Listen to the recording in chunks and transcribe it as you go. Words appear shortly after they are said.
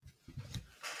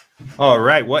All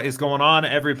right, what is going on,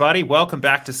 everybody? Welcome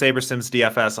back to SaberSim's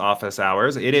DFS office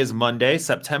hours. It is Monday,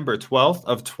 September 12th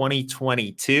of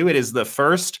 2022. It is the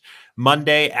first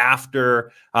Monday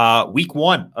after week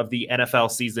one of the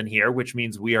NFL season here, which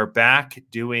means we are back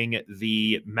doing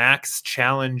the Max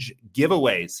Challenge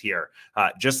giveaways here,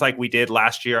 just like we did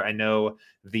last year. I know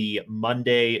the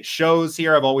Monday shows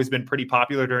here have always been pretty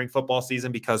popular during football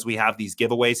season because we have these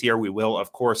giveaways here. We will,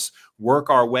 of course, work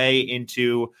our way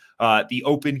into the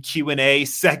open Q&A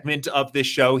segment of this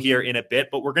show here in a bit,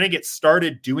 but we're going to get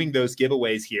started doing those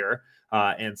giveaways here.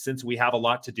 And since we have a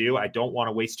lot to do, I don't want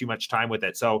to waste too much time with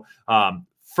it. So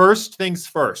first things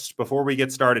first, before we get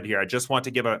started here, I just want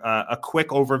to give a quick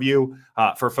overview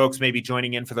for folks maybe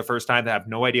joining in for the first time that have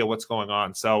no idea what's going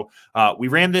on. So we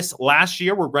ran this last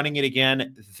year. We're running it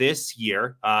again this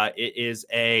year. It is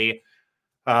a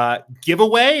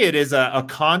giveaway. It is a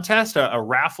contest, a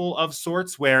raffle of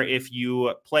sorts, where if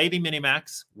you play the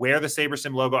Minimax, wear the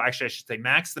SaberSim logo, actually I should say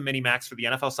max the Minimax for the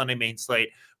NFL Sunday main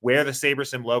slate, wear the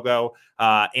SaberSim logo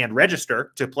and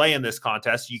register to play in this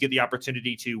contest, you get the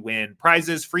opportunity to win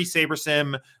prizes, free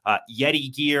SaberSim,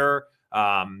 Yeti gear,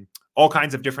 all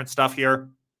kinds of different stuff here.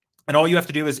 And all you have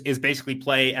to do is basically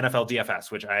play NFL DFS,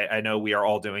 which I know we are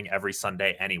all doing every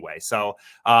Sunday anyway. So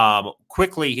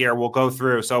quickly here, we'll go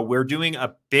through. So we're doing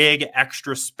a big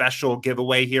extra special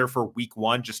giveaway here for week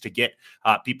one, just to get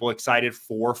people excited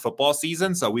for football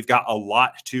season. So we've got a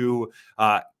lot to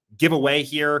give away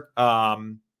here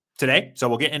today. So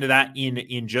we'll get into that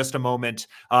in just a moment.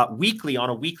 Weekly,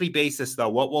 on a weekly basis, though,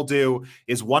 what we'll do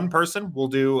is one person will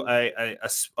do a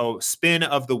spin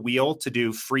of the wheel to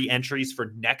do free entries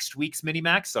for next week's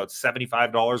Minimax. So it's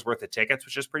 $75 worth of tickets,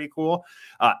 which is pretty cool.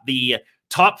 The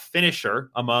top finisher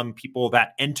among people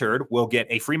that entered will get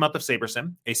a free month of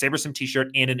SaberSim, a SaberSim t-shirt,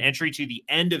 and an entry to the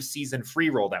end of season free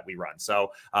roll that we run.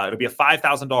 So it'll be a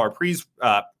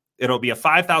 $5,000 It'll be a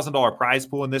 $5,000 prize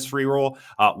pool in this free roll,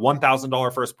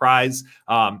 $1,000 first prize.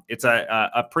 It's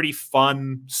a pretty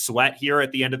fun sweat here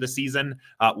at the end of the season.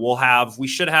 We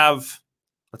should have,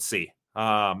 let's see.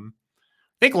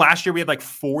 I think last year we had like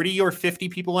 40 or 50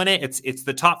 people in it. It's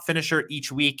the top finisher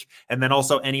each week. And then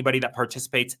also anybody that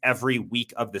participates every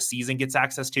week of the season gets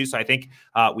access to. So I think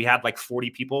we had like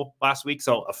 40 people last week.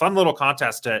 So a fun little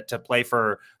contest to play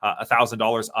for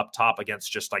 $1,000 up top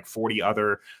against just like 40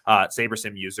 other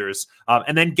SaberSim users.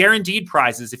 And then guaranteed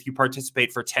prizes if you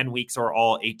participate for 10 weeks or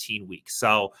all 18 weeks.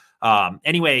 So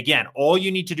anyway, again, all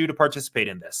you need to do to participate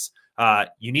in this,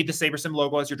 you need the SaberSim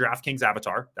logo as your DraftKings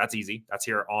avatar. That's easy. That's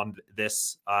here on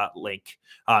this link.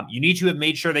 You need to have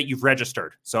made sure that you've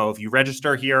registered. So if you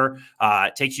register here,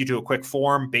 it takes you to a quick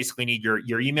form. Basically need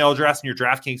your email address and your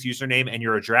DraftKings username and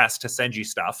your address to send you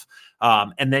stuff.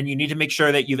 And then you need to make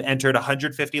sure that you've entered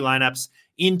 150 lineups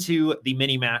into the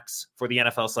Minimax for the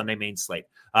NFL Sunday main slate.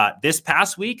 This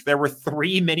past week, there were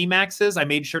 3 Minimaxes. I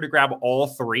made sure to grab all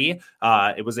 3.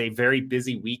 It was a very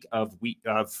busy week of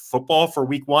football for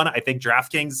week one. I think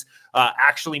DraftKings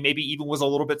actually maybe even was a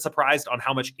little bit surprised on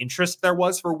how much interest there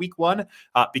was for week one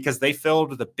because they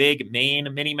filled the big main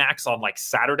Minimax on like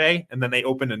Saturday, and then they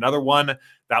opened another one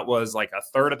that was like a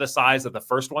third of the size of the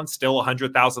first one, still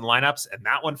 100,000 lineups, and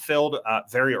that one filled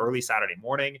very early Saturday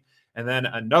morning. And then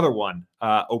another one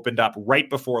opened up right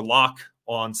before lock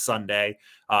on Sunday,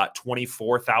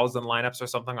 24,000 lineups or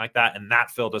something like that. And that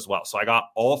filled as well. So I got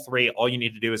all 3. All you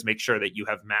need to do is make sure that you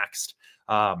have maxed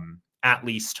at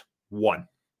least one.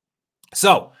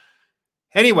 So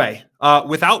anyway,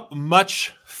 without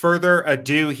much further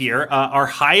ado here, our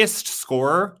highest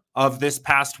scorer of this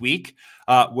past week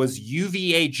was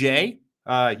UVAJ.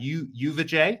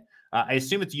 UVAJ. I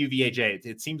assume it's UVAJ.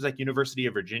 It seems like University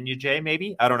of Virginia J,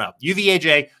 maybe. I don't know.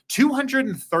 UVAJ,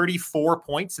 234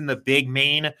 points in the big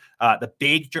main,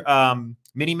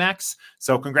 Minimax.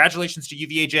 So congratulations to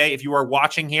UVAJ. If you are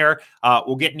watching here,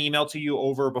 we'll get an email to you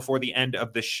over before the end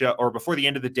of the show or before the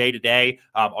end of the day today.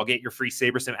 I'll get your free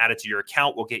SaberSim added to your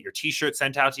account. We'll get your t-shirt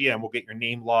sent out to you, and we'll get your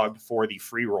name logged for the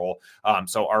free roll.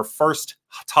 So our first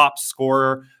top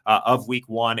scorer of week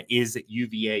one is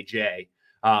UVAJ.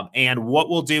 And what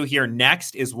we'll do here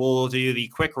next is we'll do the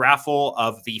quick raffle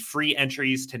of the free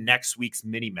entries to next week's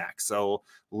Minimax. So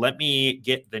let me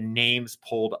get the names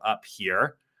pulled up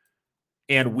here.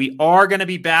 And we are going to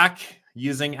be back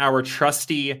using our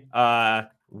trusty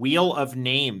wheel of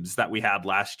names that we had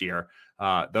last year.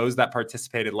 Those that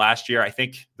participated last year, I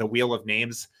think the wheel of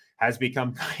names has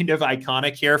become kind of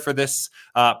iconic here for this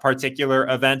particular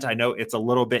event. I know it's a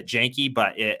little bit janky,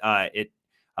 but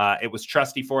it was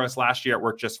trusty for us last year. It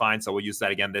worked just fine, so we'll use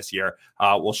that again this year.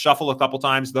 We'll shuffle a couple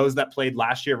times. Those that played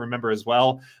last year, remember as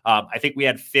well. I think we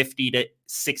had 50 to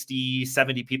 60,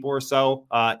 70 people or so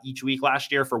each week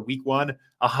last year for week one.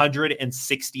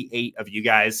 168 of you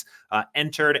guys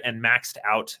entered and maxed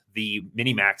out the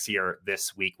mini max here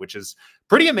this week, which is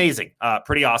pretty amazing,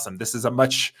 pretty awesome. This is a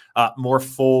much more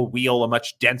full wheel, a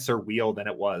much denser wheel than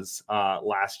it was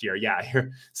last year. Yeah,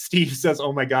 here Steve says,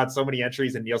 "Oh my God, so many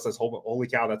entries," and Neil says, "Holy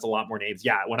cow, that's a lot more names."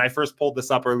 Yeah, when I first pulled this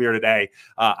up earlier today,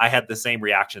 I had the same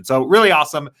reaction. So really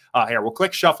awesome. Here, we'll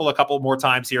click shuffle a couple more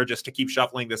times here just to keep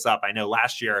shuffling this up. I know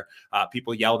last year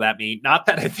people yelled at me. Not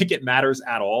that I think it matters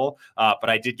at all,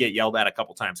 but I did get yelled at a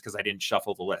couple times because I didn't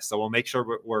shuffle the list. So we'll make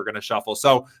sure we're going to shuffle.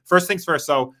 So first things first.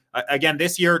 So again,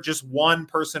 this year, just one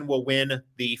person will win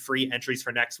the free entries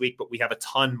for next week, but we have a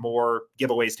ton more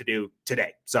giveaways to do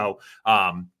today. So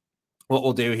what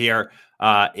we'll do here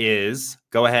is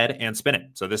go ahead and spin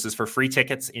it. So this is for free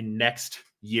tickets in next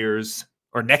year's,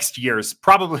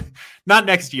 probably not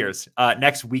next year's,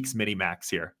 next week's mini max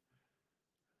here.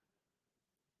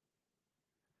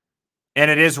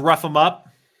 And it is Rough 'em Up,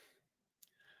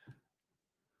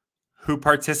 who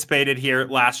participated here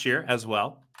last year as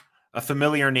well. A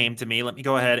familiar name to me. Let me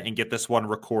go ahead and get this one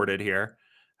recorded here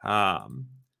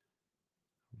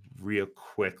real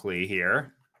quickly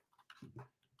here.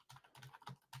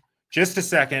 Just a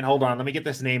second. Hold on. Let me get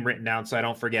this name written down so I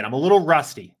don't forget. I'm a little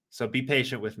rusty, so be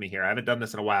patient with me here. I haven't done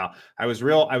this in a while. I was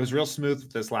real smooth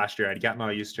with this last year. I'd gotten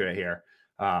all used to it here.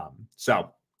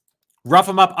 So Rough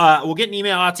 'em Up. We'll get an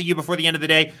email out to you before the end of the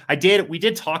day. We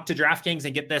did talk to DraftKings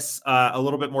and get this a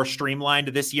little bit more streamlined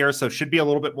this year. So should be a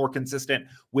little bit more consistent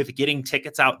with getting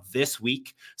tickets out this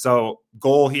week. So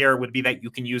goal here would be that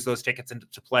you can use those tickets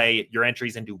to play your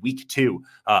entries into week 2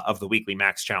 of the weekly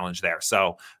max challenge there.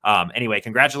 So anyway,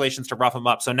 congratulations to Rough 'em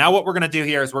Up. So now what we're going to do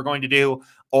here is we're going to do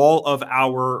all of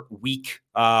our week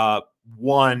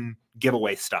 1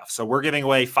 giveaway stuff. So we're giving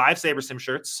away 5 SaberSim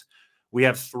shirts. We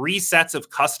have 3 sets of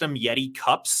custom Yeti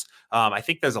cups. I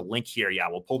think there's a link here. Yeah,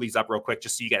 we'll pull these up real quick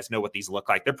just so you guys know what these look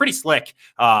like. They're pretty slick.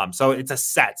 So it's a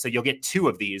set. So you'll get 2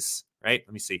 of these, right?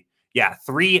 Let me see. Yeah,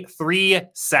 three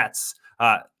sets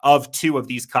of 2 of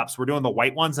these cups. We're doing the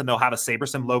white ones, and they'll have a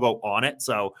SaberSim logo on it.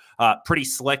 So pretty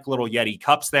slick little Yeti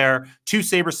cups there. 2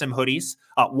 SaberSim hoodies.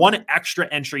 1 extra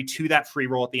entry to that free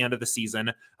roll at the end of the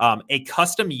season. A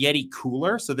custom Yeti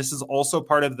cooler. So this is also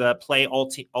part of the play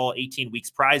all 18 weeks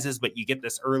prizes, but you get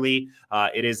this early.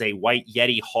 It is a white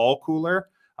Yeti Hall cooler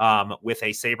with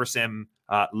a SaberSim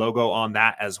logo on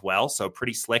that as well. So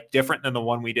pretty slick, different than the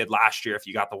one we did last year, if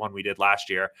you got the one we did last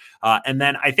year. And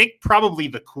then I think probably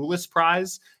the coolest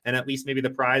prize, and at least maybe the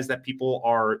prize that people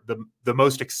are the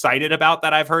most excited about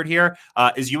that I've heard here,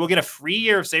 is you will get a free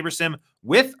year of SaberSim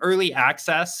with early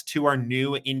access to our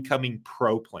new incoming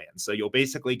pro plan. So you'll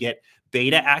basically get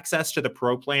beta access to the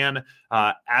pro plan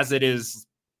as it is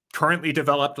currently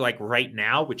developed like right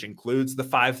now, which includes the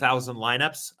 5,000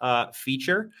 lineups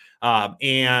feature.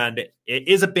 And it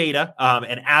is a beta.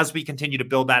 And as we continue to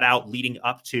build that out leading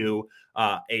up to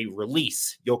a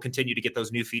release, you'll continue to get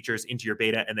those new features into your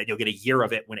beta, and then you'll get a year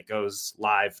of it when it goes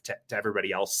live to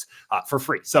everybody else for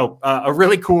free. So a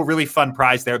really cool, really fun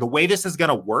prize there. The way this is going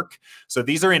to work, so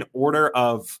these are in order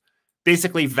of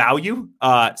basically value.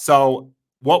 So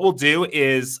what we'll do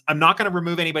is I'm not going to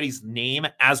remove anybody's name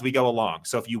as we go along.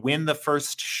 So if you win the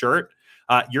first shirt,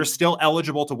 you're still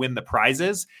eligible to win the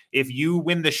prizes. If you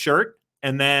win the shirt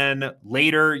and then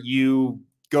later you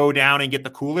go down and get the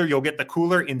cooler, you'll get the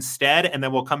cooler instead. And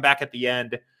then we'll come back at the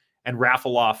end and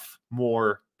raffle off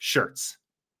more shirts.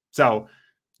 So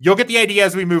you'll get the idea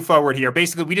as we move forward here.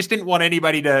 Basically, we just didn't want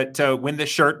anybody to win this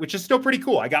shirt, which is still pretty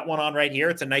cool. I got one on right here.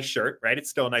 It's a nice shirt, right? It's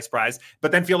still a nice prize,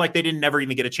 but then feel like they didn't never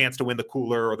even get a chance to win the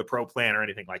cooler or the pro plan or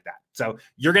anything like that. So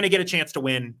you're going to get a chance to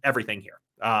win everything here.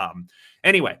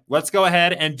 Anyway, let's go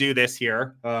ahead and do this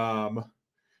here.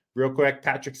 Real quick,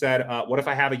 Patrick said, what if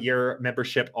I have a year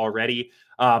membership already?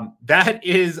 That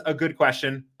is a good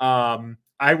question.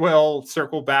 I will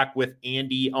circle back with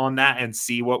Andy on that and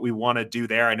see what we want to do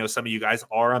there. I know some of you guys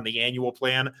are on the annual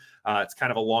plan. It's kind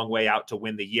of a long way out to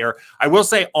win the year. I will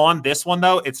say on this one,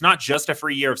 though, it's not just a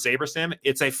free year of SaberSim.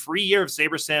 It's a free year of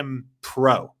SaberSim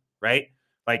Pro, right?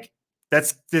 Like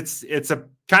it's a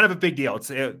kind of a big deal. It's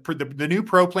the new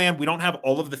pro plan. We don't have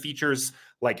all of the features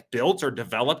like built or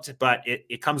developed, but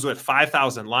it comes with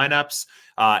 5,000 lineups.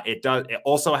 It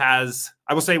also has,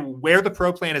 I will say where the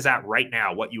pro plan is at right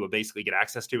now, what you will basically get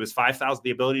access to is 5,000,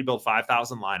 the ability to build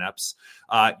 5,000 lineups.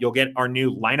 You'll get our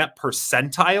new lineup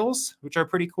percentiles, which are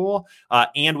pretty cool.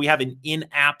 And we have an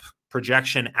in-app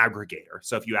projection aggregator.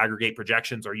 So if you aggregate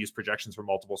projections or use projections from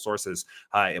multiple sources,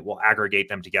 it will aggregate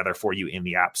them together for you in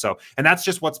the app. So, and that's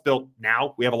just what's built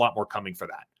now. We have a lot more coming for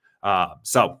that.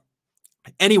 So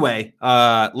Anyway,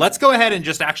 let's go ahead and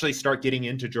just actually start getting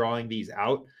into drawing these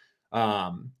out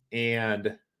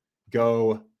and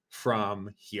go from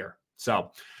here.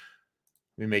 So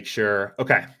let me make sure.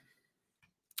 Okay.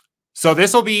 So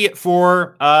this will be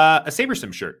for a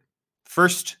SaberSim shirt.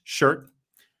 First shirt.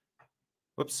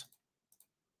 Whoops.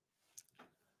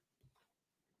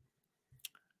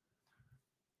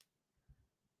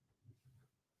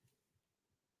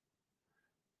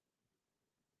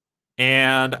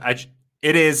 And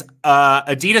it is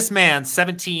Adidas Man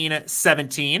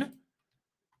 1717. Let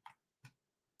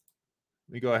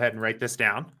me go ahead and write this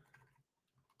down.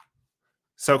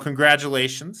 So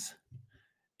congratulations.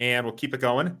 And we'll keep it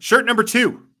going. Shirt number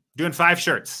 2. Doing 5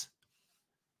 shirts.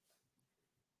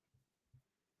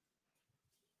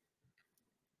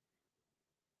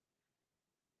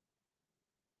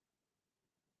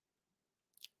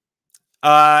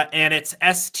 And it's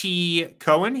ST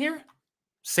Cohen here.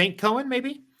 St. Cohen,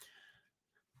 maybe.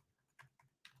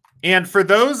 And for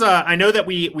those, I know that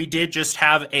we did just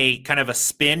have a kind of a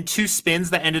spin, 2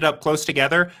 spins that ended up close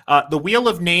together. The Wheel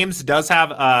of Names does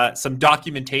have some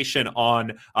documentation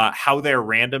on how their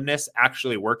randomness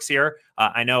actually works here.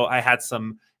 I know I had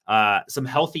some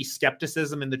healthy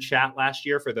skepticism in the chat last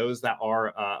year for those that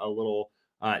are a little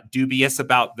dubious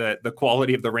about the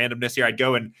quality of the randomness here. I'd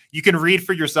go and you can read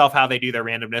for yourself how they do their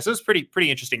randomness. It was pretty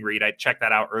interesting read. I checked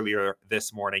that out earlier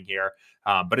this morning here,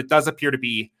 but it does appear to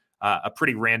be a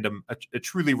pretty random, a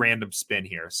truly random spin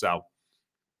here. So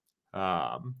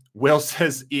Will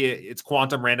says it's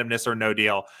quantum randomness or no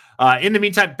deal. In the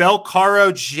meantime,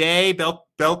 Belcaro J,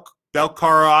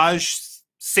 Belcarage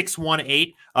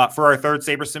 618 for our third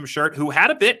SaberSim shirt, who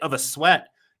had a bit of a sweat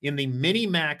in the mini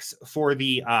max for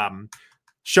the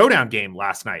showdown game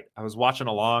last night. I was watching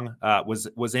along,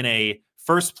 was in a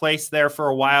first place there for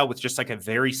a while with just like a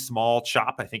very small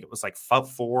chop. I think it was like 4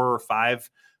 or 5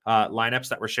 lineups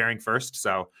that were sharing first.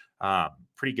 So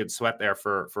pretty good sweat there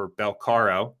for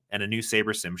Belcaro, and a new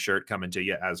SaberSim shirt coming to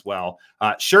you as well.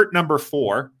 Shirt number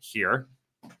 4 here.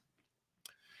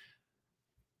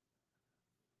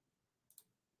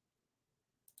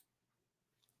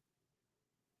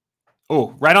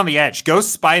 Oh, right on the edge.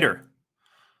 Ghost Spider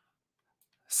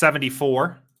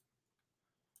 74.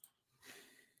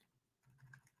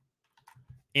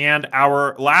 And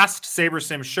our last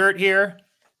SaberSim shirt here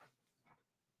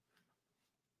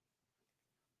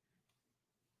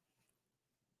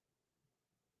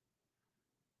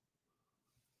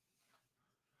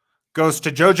goes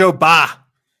to Jojo Ba.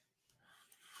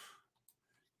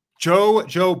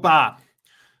 Jojo Ba.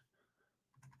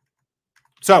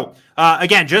 So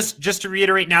again, just to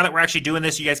reiterate, now that we're actually doing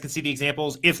this, you guys can see the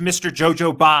examples. If Mr.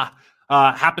 Jojo Ba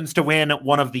happens to win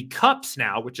one of the cups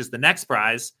now, which is the next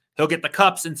prize, he'll get the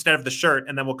cups instead of the shirt,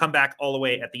 and then we'll come back all the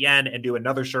way at the end and do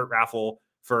another shirt raffle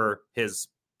for his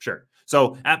shirt.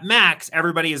 So at max,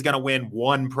 everybody is going to win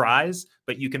one prize,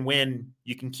 but you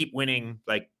can keep winning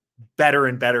like better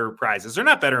and better prizes. Or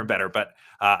not better and better, but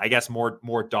I guess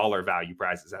more dollar value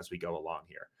prizes as we go along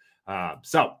here.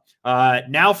 So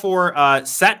now for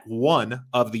set 1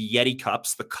 of the Yeti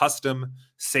Cups, the custom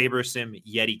SaberSim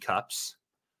Yeti Cups.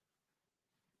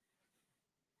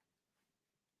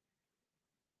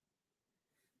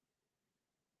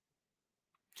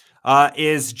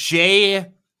 Is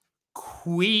Jay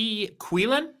Quien?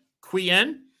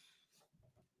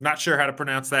 Not sure how to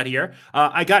pronounce that here.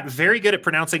 I got very good at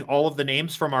pronouncing all of the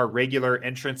names from our regular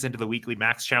entrance into the weekly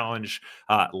Max Challenge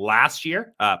last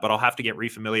year, but I'll have to get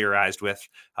refamiliarized with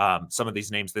some of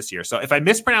these names this year. So if I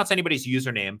mispronounce anybody's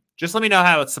username, just let me know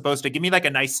how it's supposed to. Give me like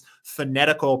a nice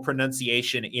phonetical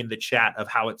pronunciation in the chat of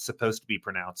how it's supposed to be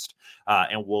pronounced,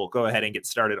 and we'll go ahead and get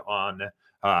started on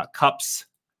Cups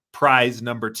prize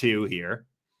number 2 here.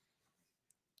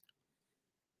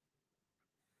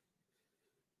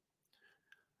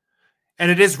 And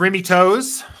it is Remy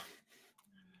Toes.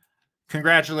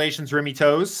 Congratulations, Remy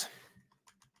Toes.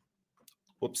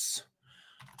 Whoops.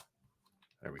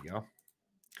 There we go.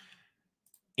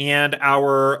 And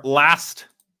our last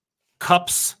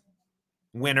Cups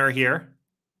winner here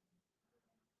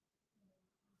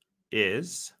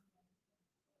is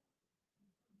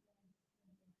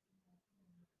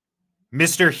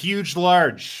Mr. Huge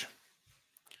Large.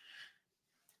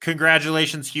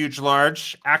 Congratulations, Huge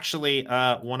Large. Actually,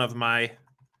 one of my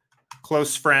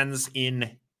close friends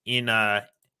in I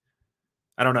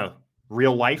don't know,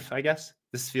 real life, I guess.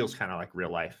 This feels kind of like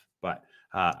real life, but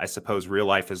I suppose real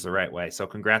life is the right way. So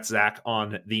congrats, Zach,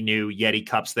 on the new Yeti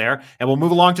Cups there. And we'll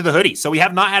move along to the hoodie. So we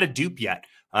have not had a dupe yet.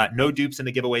 No dupes in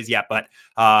the giveaways yet, but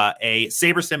a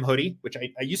SaberSim hoodie, which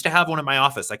I used to have one in my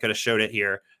office. I could have showed it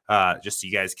here just so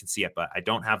you guys can see it, but I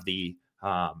don't have the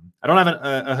I don't have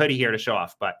a hoodie here to show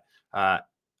off, but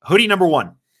hoodie number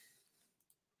 1.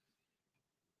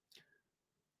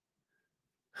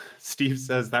 Steve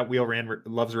says that wheel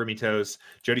loves roomy toes.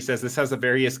 Jody says this has the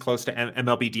various close to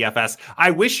MLB DFS.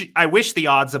 I wish the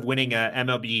odds of winning a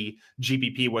MLB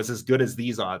GPP was as good as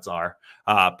these odds are.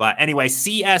 But anyway,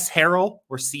 CS Harrell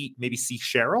or maybe C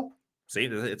Cheryl. See,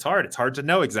 it's hard. It's hard to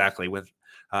know exactly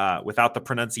without the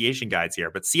pronunciation guides here.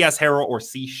 But CS Harrell or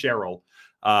C Cheryl.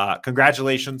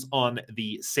 Congratulations on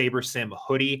the SaberSim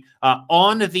hoodie.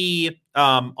 On the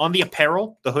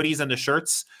apparel, the hoodies and the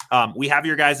shirts, we have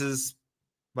your guys's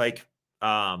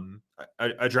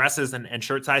addresses and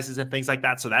shirt sizes and things like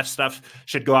that. So that stuff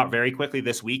should go out very quickly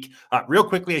this week. Real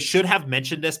quickly, I should have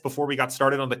mentioned this before we got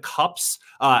started on the cups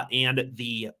and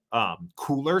the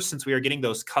cooler, since we are getting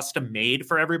those custom made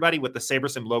for everybody with the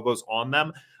SaberSim logos on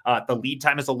them. The lead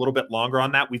time is a little bit longer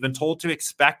on that. We've been told to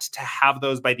expect to have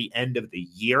those by the end of the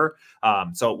year.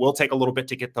 So it will take a little bit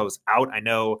to get those out. I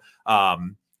know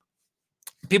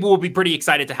people will be pretty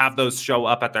excited to have those show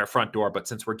up at their front door, but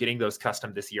since we're getting those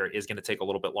custom this year, it is going to take a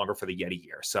little bit longer for the Yeti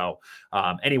here. So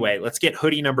anyway, let's get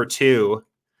hoodie number 2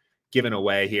 given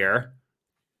away here.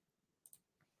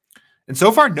 And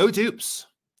so far, no dupes.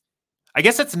 I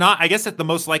guess the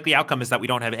most likely outcome is that we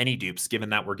don't have any dupes,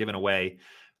 given that we're giving away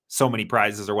so many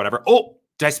prizes or whatever. Oh,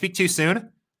 did I speak too soon?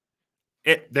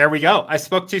 There we go. I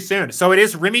spoke too soon. So it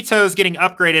is Remy Toes getting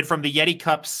upgraded from the Yeti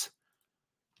cups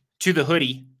to the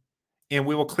hoodie. And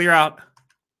we will clear out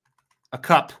a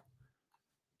cup,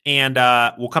 and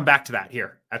we'll come back to that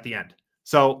here at the end.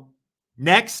 So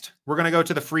next, we're going to go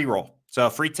to the free roll. So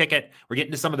free ticket. We're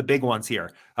getting to some of the big ones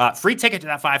here. Free ticket to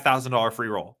that $5,000 free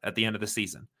roll at the end of the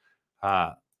season.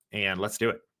 And let's do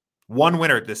it. One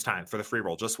winner this time for the free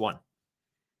roll, just one.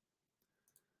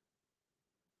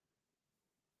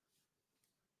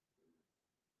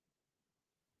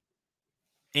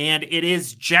 And it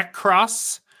is Jack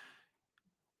Cross.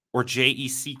 Or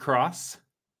JEC Cross.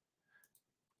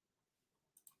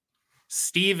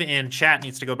 Steve in chat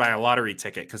needs to go buy a lottery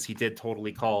ticket because he did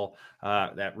totally call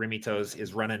that Remitos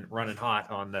is running hot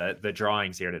on the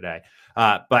drawings here today.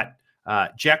 But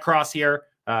Jack Cross here,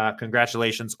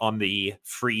 congratulations on the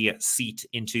free seat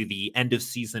into the end of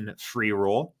season free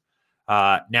roll.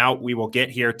 Now we will get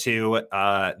here to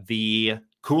the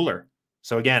cooler.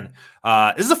 So again,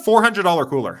 this is a $400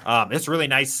 cooler. It's really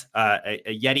nice. A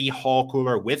Yeti Hall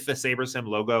cooler with the SaberSim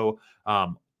logo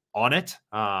on it.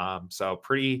 So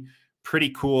pretty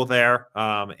cool there.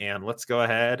 And let's go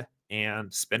ahead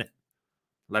and spin it.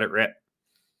 Let it rip.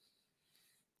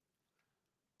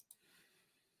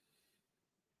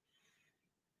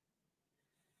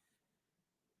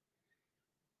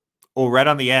 Oh, right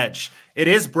on the edge. It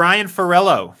is Brian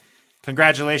Farello.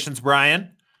 Congratulations,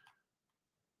 Brian.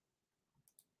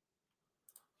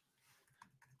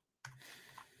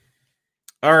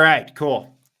 All right,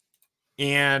 cool.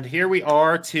 And here we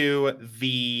are to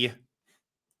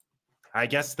I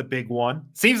guess the big one.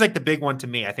 Seems like the big one to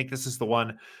me. I think this is the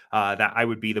one that I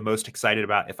would be the most excited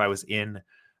about if I was in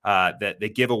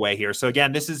the giveaway here. So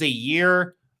again, this is a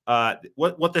year.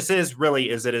 What this is really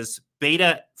is it is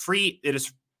beta free. It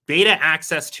is beta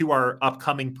access to our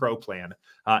upcoming pro plan,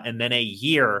 and then a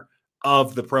year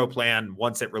of the pro plan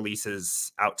once it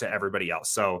releases out to everybody else.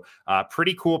 So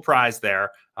pretty cool prize there.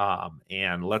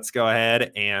 And let's go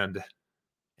ahead and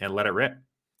let it rip.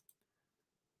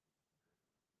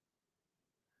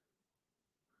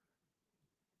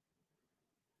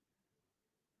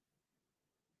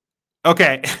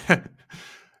 Okay.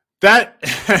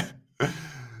 That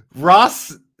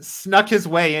Ross snuck his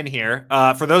way in here.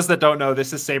 For those that don't know,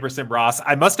 this is SaberSim Ross.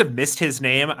 I must have missed his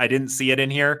name. I didn't see it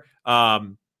in here.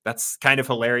 That's kind of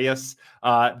hilarious.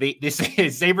 The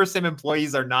SaberSim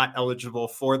employees are not eligible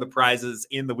for the prizes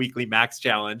in the weekly max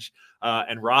challenge.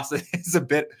 And Ross is a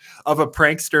bit of a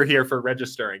prankster here for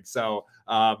registering. So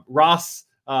Ross,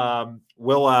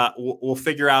 we'll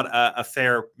figure out a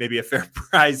fair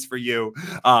prize for you.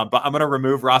 But I'm going to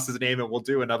remove Ross's name and we'll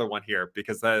do another one here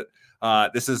because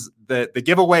this is the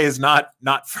giveaway is not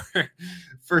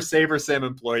for SaberSim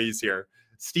employees here.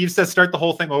 Steve says start the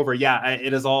whole thing over. Yeah,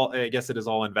 it is all. I guess it is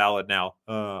all invalid now.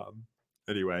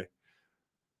 Anyway.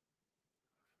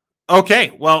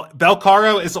 Okay, well,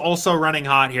 Belcaro is also running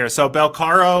hot here. So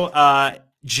Belcaro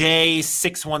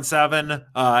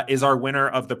J617 is our winner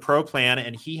of the pro plan,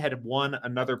 and he had won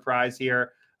another prize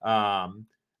here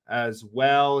as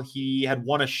well. He had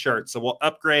won a shirt. So we'll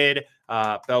upgrade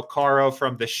Belcaro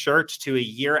from the shirt to a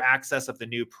year access of the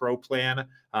new pro plan.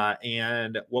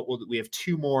 And we have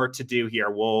two more to do here.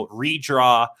 We'll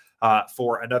redraw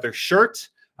for another shirt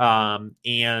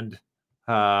and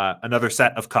another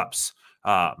set of cups.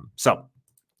 So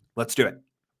Let's do it.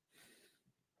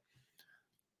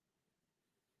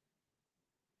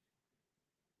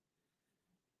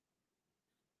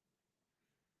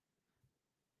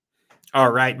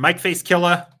 All right. Mike Face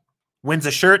Killa wins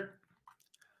a shirt.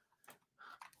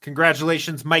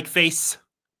 Congratulations, Mike Face.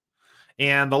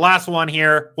 And the last one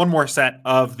here, one more set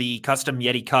of the custom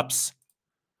Yeti cups.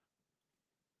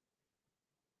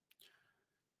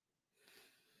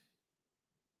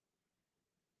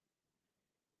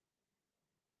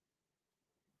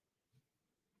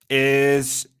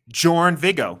 Is Jorn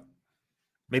Vigo.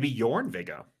 Maybe Jorn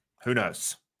Vigo. Who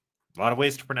knows? A lot of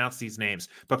ways to pronounce these names,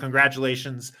 but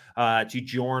congratulations to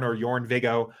Jorn or Jorn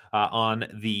Vigo on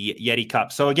the Yeti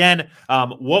Cup. So again,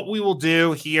 what we will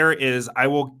do here is I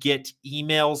will get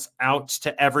emails out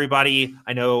to everybody.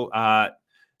 I know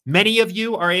many of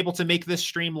you are able to make this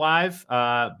stream live.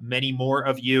 Many more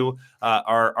of you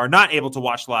are not able to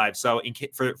watch live. So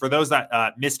for those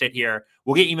that missed it here,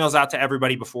 we'll get emails out to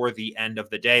everybody before the end of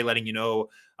the day, letting you know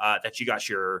that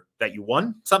you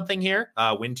won something here,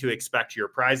 when to expect your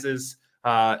prizes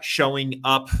showing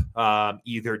up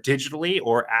either digitally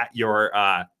or at your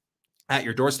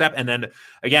doorstep. And then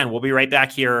again, we'll be right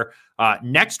back here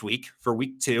next week for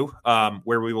week 2,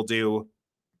 where we will do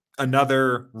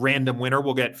another random winner.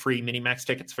 We'll get free mini max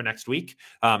tickets for next week.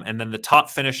 And then the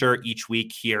top finisher each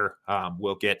week here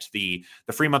will get the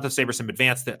free month of SaberSim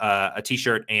Advanced, a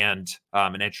t-shirt, and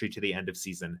an entry to the end of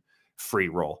season free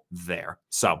roll there.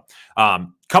 So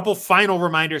couple final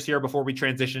reminders here before we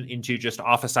transition into just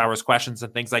office hours questions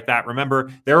and things like that.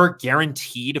 Remember, there are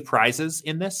guaranteed prizes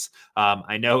in this.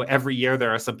 I know every year there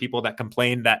are some people that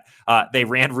complain that they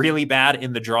ran really bad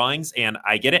in the drawings, and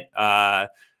I get it.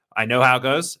 I know how it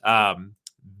goes.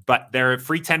 But they're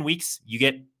free 10 weeks. You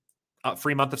get a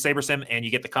free month of SaberSim and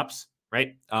you get the cups,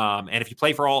 right? And if you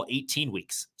play for all 18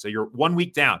 weeks, so you're 1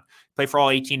 week down, play for all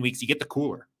 18 weeks, you get the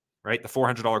cooler, right? The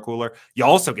 $400 cooler. You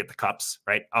also get the cups,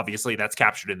 right? Obviously, that's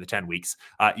captured in the 10 weeks.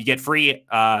 You get free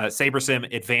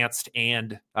SaberSim Advanced,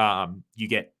 and you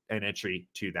get an entry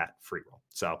to that free roll.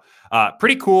 So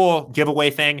pretty cool giveaway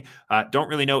thing. Don't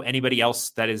really know anybody else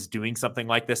that is doing something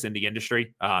like this in the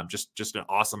industry. Just an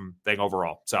awesome thing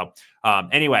overall. So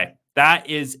anyway, that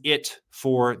is it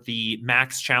for the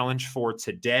Max Challenge for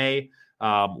today.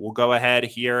 We'll go ahead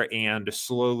here and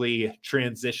slowly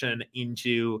transition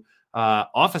into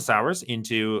office hours,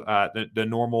 into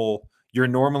your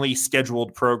normally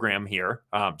scheduled program here.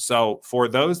 So for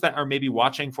those that are maybe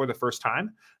watching for the first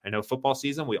time, I know football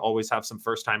season, we always have some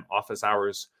first-time office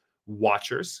hours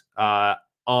watchers.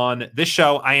 On this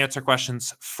show, I answer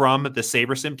questions from the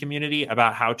SaberSim community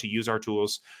about how to use our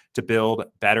tools to build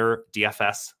better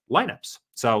DFS lineups.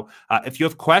 So if you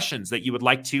have questions that you would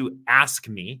like to ask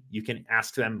me, you can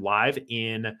ask them live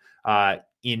in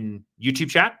YouTube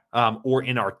chat or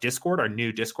in our Discord, our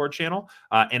new Discord channel.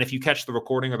 And if you catch the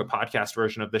recording or the podcast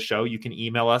version of the show, you can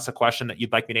email us a question that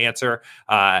you'd like me to answer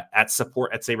at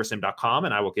support@sabersim.com,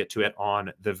 and I will get to it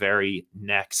on the very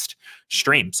next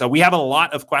stream. So we have a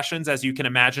lot of questions, as you can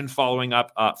imagine, following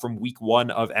up from week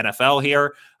 1 of NFL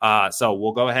here. So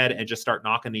we'll go ahead and just start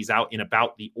knocking these out in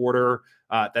about the order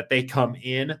that they come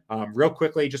in. Real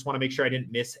quickly, just want to make sure I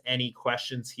didn't miss any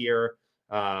questions here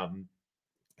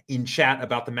in chat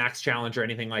about the Max Challenge or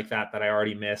anything like that I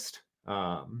already missed.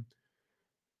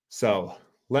 So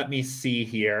let me see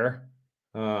here.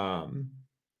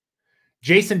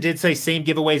 Jason did say same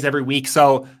giveaways every week.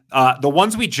 So the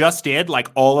ones we just did, like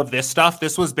all of this stuff,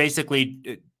 this was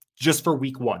basically just for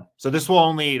week 1. So this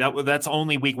will that's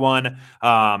only week 1.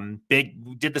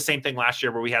 We did the same thing last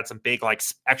year where we had some big, like,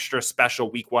 extra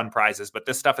special week 1 prizes, but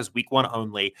this stuff is week 1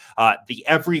 only. The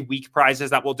every week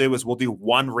prizes that we'll do is we'll do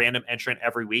one random entrant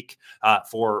every week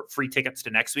for free tickets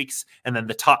to next week's. And then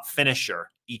the top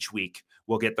finisher each week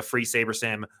will get the free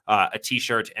SaberSim, a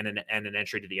t-shirt, and an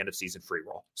entry to the end of season free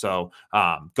roll. So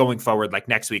going forward, like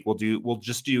next week, we'll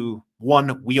just do one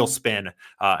wheel spin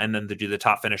and then do the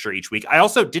top finisher each week. I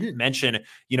also didn't mention,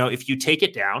 if you take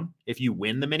it down, if you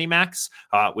win the mini max,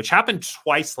 which happened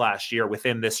twice last year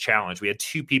within this challenge, we had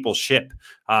 2 people ship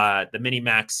the mini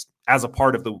max as a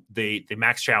part of the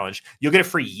Max Challenge. You'll get a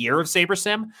free year of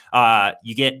SaberSim.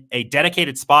 You get a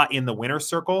dedicated spot in the winner's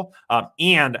circle.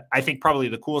 And I think probably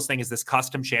the coolest thing is this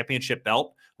custom championship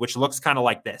belt, which looks kind of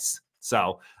like this.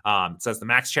 So it says the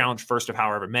Max Challenge, first of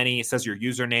however many. It says your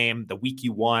username, the week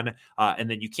you won. And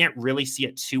then you can't really see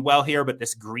it too well here, but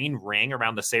this green ring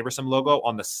around the SaberSim logo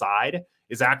on the side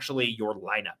is actually your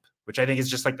lineup, which I think is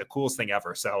just like the coolest thing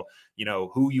ever. So,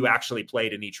 who you actually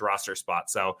played in each roster spot.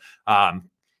 So,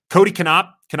 Cody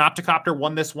Canoptocopter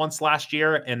won this once last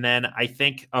year. And then I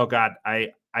think, oh God,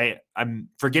 I'm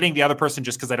forgetting the other person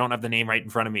just because I don't have the name right in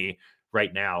front of me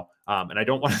right now. And I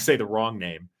don't want to say the wrong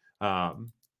name.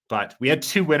 But we had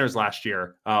 2 winners last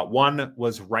year. One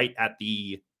was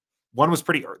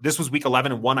this was week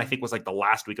 11, and one I think was like the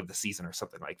last week of the season or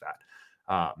something like that.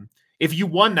 If you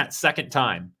won that second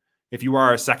time, if you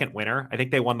are a second winner, I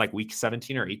think they won like week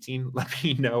 17 or 18. Let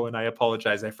me know. And I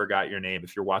apologize, I forgot your name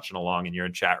if you're watching along and you're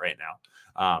in chat right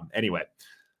now. Anyway,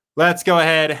 let's go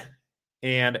ahead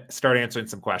and start answering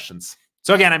some questions.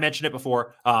 So again, I mentioned it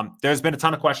before. There's been a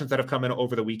ton of questions that have come in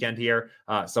over the weekend here.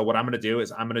 So what I'm going to do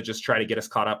is I'm going to just try to get us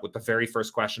caught up with the very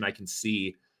first question I can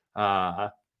see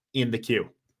in the queue.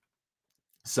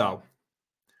 So,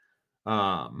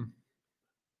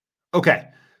 okay.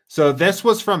 So this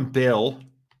was from Bill.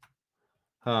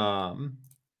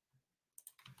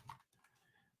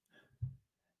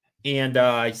 And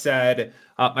I said,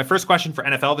 my first question for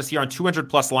NFL this year on 200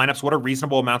 plus lineups, what are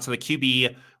reasonable amounts of the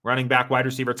QB, running back, wide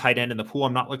receiver, tight end in the pool?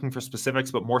 I'm not looking for specifics,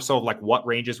 but more so of like what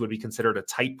ranges would be considered a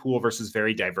tight pool versus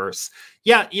very diverse.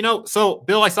 Yeah, so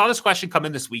Bill, I saw this question come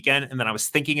in this weekend, and then I was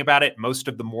thinking about it most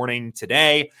of the morning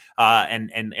today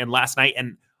and last night,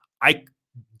 and I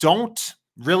don't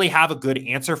really have a good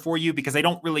answer for you because I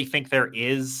don't really think there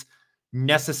is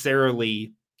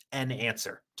necessarily an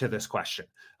answer to this question.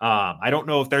 I don't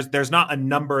know if there's not a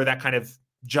number that kind of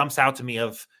jumps out to me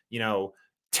of,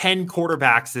 10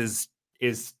 quarterbacks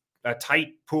is a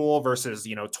tight pool versus,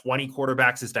 20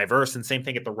 quarterbacks is diverse, and same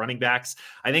thing at the running backs.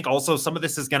 I think also some of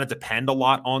this is going to depend a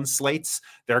lot on slates.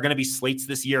 There are going to be slates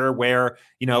this year where,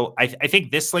 I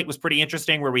think this slate was pretty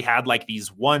interesting where we had like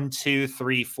these 1, 2,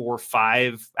 3, 4,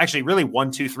 5, actually really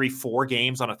 1, 2, 3, 4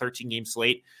 games on a 13 game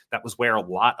slate. That was where a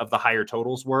lot of the higher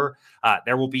totals were.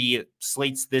 There will be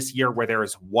slates this year where there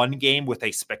is one game with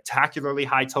a spectacularly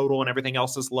high total and everything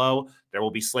else is low. There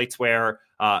will be slates where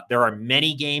there are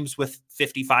many games with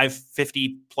 50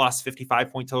 plus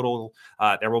 55 point total.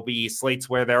 There will be slates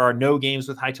where there are no games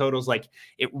with high totals. Like,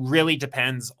 it really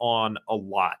depends on a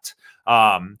lot.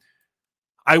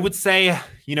 I would say,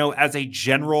 as a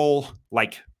general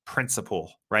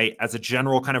principle, right? As a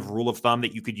general kind of rule of thumb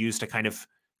that you could use to kind of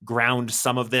ground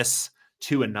some of this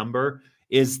to a number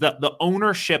is that the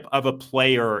ownership of a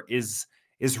player is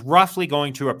roughly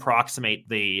going to approximate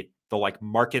the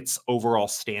market's overall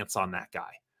stance on that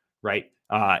guy, right?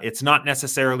 It's not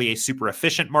necessarily a super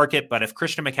efficient market, but if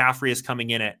Christian McCaffrey is coming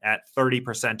in at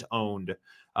 30% owned,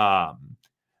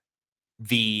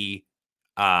 the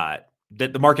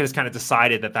market has kind of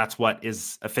decided that that's what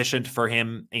is efficient for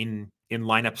him in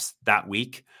lineups that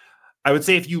week. I would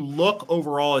say if you look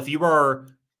overall, if you are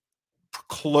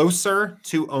closer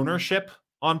to ownership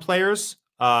on players,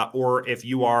 or if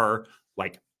you are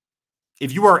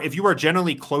if you are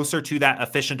generally closer to that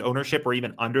efficient ownership or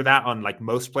even under that on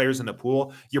most players in the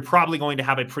pool, you're probably going to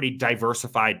have a pretty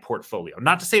diversified portfolio.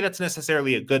 Not to say that's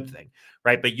necessarily a good thing,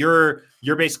 right? But you're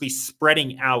basically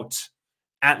spreading out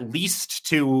at least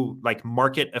to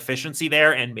market efficiency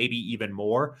there, and maybe even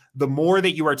more. The more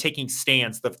that you are taking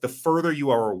stands, the further you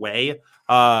are away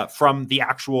from the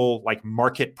actual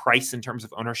market price in terms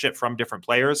of ownership from different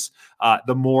players,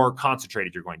 the more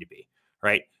concentrated you're going to be,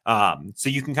 right? So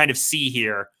you can kind of see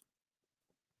here,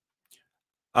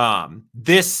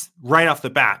 this right off the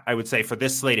bat, I would say for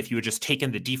this slate, if you had just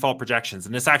taken the default projections,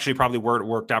 and this actually probably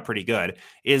worked out pretty good,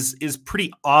 is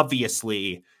pretty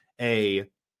obviously a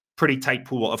pretty tight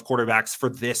pool of quarterbacks for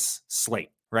this slate,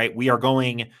 right? We are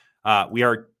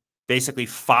basically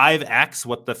 5x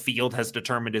what the field has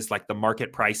determined is the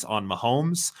market price on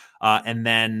Mahomes, and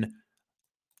then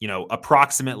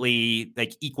approximately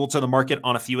equal to the market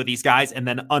on a few of these guys, and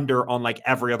then under on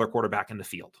every other quarterback in the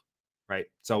field, right?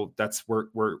 So that's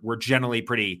we're generally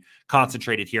pretty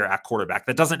concentrated here at quarterback.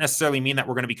 That doesn't necessarily mean that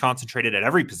we're going to be concentrated at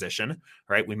every position,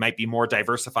 right? We might be more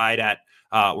diversified at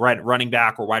running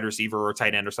back or wide receiver or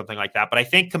tight end or something like that. But I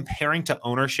think comparing to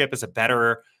ownership is a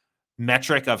better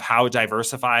metric of how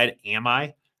diversified am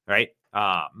I, right?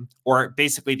 Or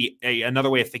basically another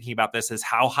way of thinking about this is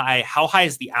how high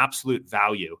is the absolute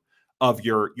value of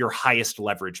your highest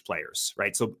leverage players,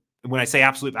 right? So when I say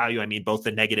absolute value, I mean both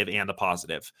the negative and the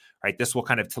positive, right? This will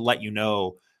kind of to let you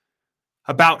know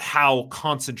about how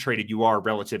concentrated you are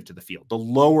relative to the field. The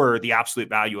lower the absolute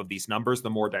value of these numbers,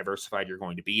 the more diversified you're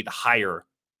going to be. The higher,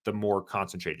 the more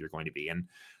concentrated you're going to be. And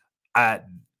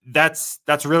that's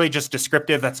really just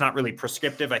descriptive. That's not really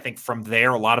prescriptive. I think from there,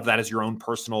 a lot of that is your own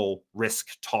personal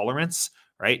risk tolerance,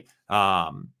 right?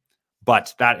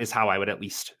 But that is how I would at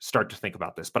least start to think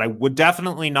about this. But I would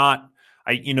definitely not.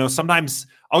 Sometimes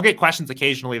I'll get questions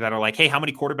occasionally that are like, hey, how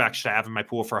many quarterbacks should I have in my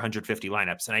pool for 150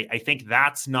 lineups? And I think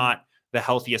that's not the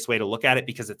healthiest way to look at it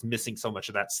because it's missing so much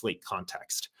of that slate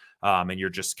context. And you're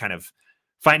just kind of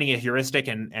finding a heuristic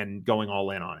and going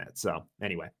all in on it. So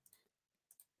anyway,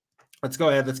 let's go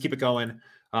ahead. Let's keep it going.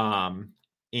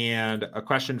 And a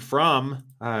question from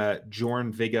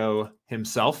Jorn Vigo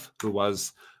himself, who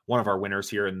was one of our winners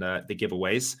here in the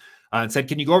giveaways, and said,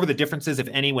 can you go over the differences, if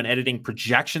any, when editing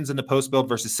projections in the post build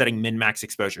versus setting min-max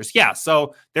exposures? Yeah,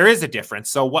 so there is a difference.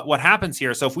 So what happens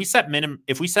here? So if we set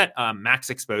max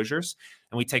exposures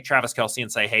and we take Travis Kelce and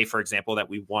say, hey, for example, that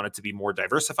we want it to be more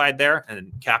diversified there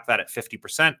and cap that at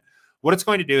 50%, what it's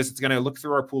going to do is it's going to look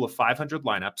through our pool of 500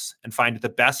 lineups and find the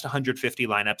best 150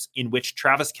 lineups in which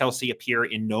Travis Kelce appear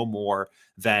in no more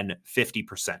than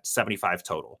 50%, 75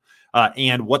 total.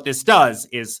 And what this does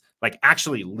is, like,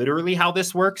 actually literally how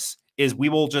this works is we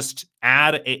will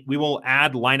add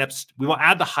lineups. We will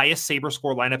add the highest Saber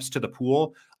score lineups to the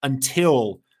pool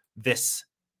until this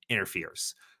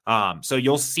interferes. So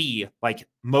you'll see, like,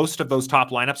 most of those top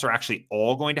lineups are actually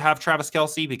all going to have Travis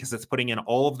Kelce because it's putting in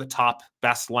all of the top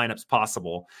best lineups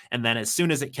possible. And then as soon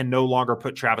as it can no longer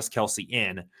put Travis Kelce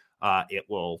in, it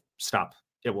will stop.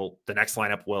 The next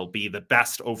lineup will be the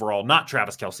best overall, not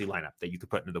Travis Kelce lineup that you could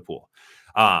put into the pool.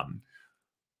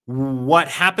 What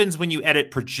happens when you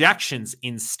edit projections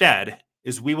instead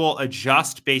is we will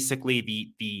adjust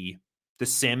basically the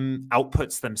sim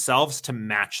outputs themselves to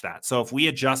match that. So if we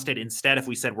adjusted instead, if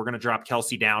we said we're going to drop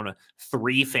Kelce down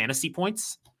 3 fantasy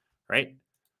points, right?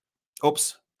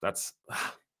 Oops,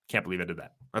 can't believe I did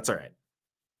that. That's all right.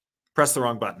 Press the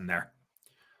wrong button there.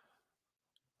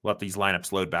 Let these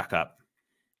lineups load back up.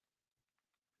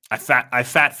 I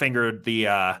fat fingered the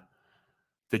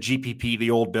GPP,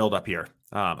 the old build up here.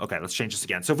 Okay, let's change this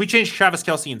again. So if we change Travis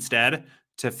Kelce instead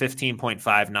to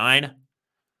 15.59,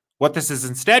 what this is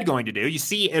instead going to do, you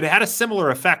see it had a similar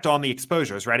effect on the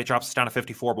exposures, right? It drops us down to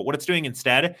 54, but what it's doing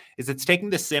instead is it's taking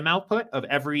the sim output of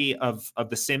every of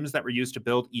the sims that were used to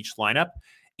build each lineup,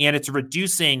 and it's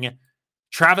reducing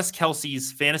Travis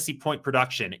Kelce's fantasy point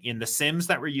production in the sims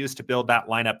that were used to build that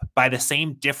lineup by the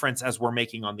same difference as we're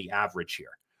making on the average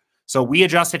here. So we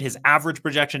adjusted his average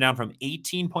projection down from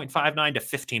 18.59 to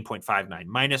 15.59,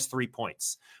 minus 3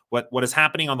 points. What is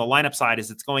happening on the lineup side is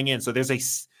it's going in. So there's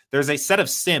a set of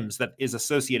sims that is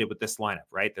associated with this lineup,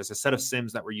 right? There's a set of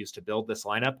sims that were used to build this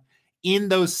lineup. In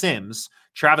those sims,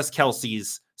 Travis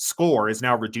Kelce's score is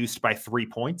now reduced by 3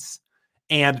 points,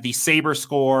 and the Saber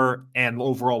score and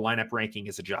overall lineup ranking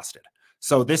is adjusted.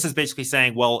 So this is basically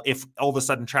saying, well, if all of a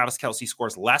sudden Travis Kelce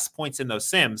scores less points in those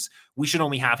sims, we should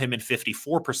only have him in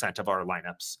 54% of our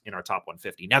lineups in our top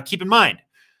 150. Now, keep in mind,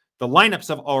 the lineups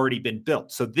have already been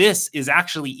built. So this is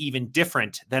actually even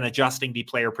different than adjusting the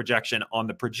player projection on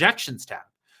the projections tab,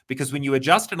 because when you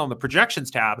adjust it on the projections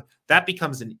tab, that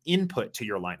becomes an input to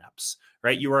your lineups,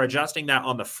 right? You are adjusting that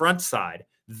on the front side,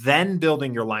 then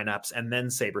building your lineups, and then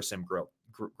SaberSim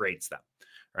grades them,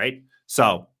 right?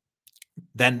 So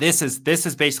then this is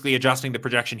basically adjusting the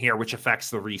projection here, which affects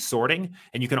the resorting.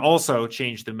 And you can also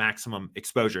change the maximum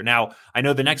exposure. Now, I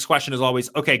know the next question is always,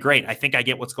 okay, great, I think I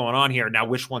get what's going on here. Now,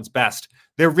 which one's best?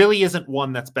 There really isn't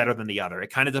one that's better than the other.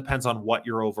 It kind of depends on what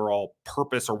your overall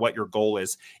purpose or what your goal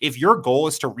is. If your goal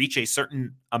is to reach a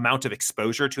certain amount of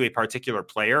exposure to a particular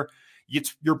player,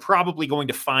 you're probably going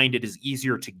to find it is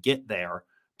easier to get there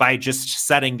by just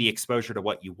setting the exposure to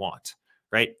what you want,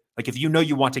 right? Like if you know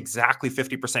you want exactly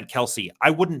 50% Kelce,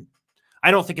 I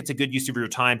don't think it's a good use of your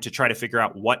time to try to figure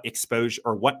out what exposure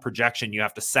or what projection you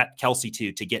have to set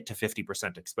Kelce to get to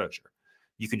 50% exposure.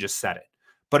 You can just set it.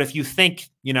 But if you think,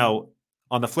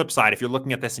 on the flip side, if you're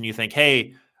looking at this and you think,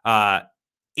 hey,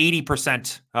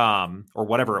 80% or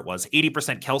whatever it was,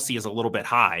 80% Kelce is a little bit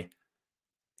high,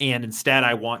 and instead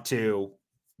I want to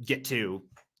get to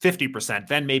 50%,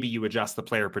 then maybe you adjust the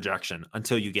player projection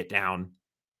until you get down.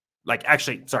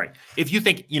 If you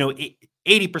think,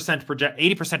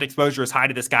 80% exposure is high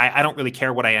to this guy, I don't really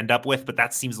care what I end up with, but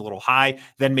that seems a little high,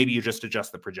 then maybe you just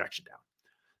adjust the projection down.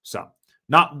 So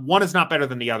one is not better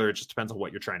than the other. It just depends on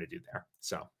what you're trying to do there.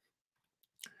 So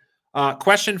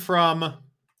question from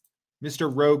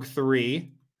Mr. Rogue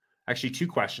 3. Actually, 2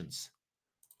 questions.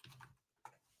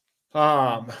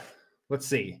 Let's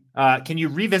see. Can you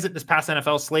revisit this past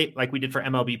NFL slate like we did for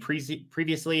MLB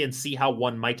previously and see how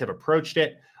one might have approached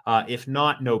it? If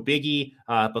not, no biggie,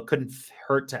 but couldn't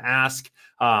hurt to ask.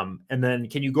 And then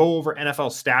can you go over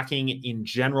NFL stacking in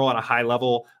general at a high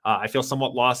level? I feel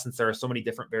somewhat lost since there are so many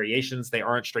different variations. They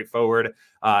aren't straightforward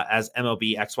as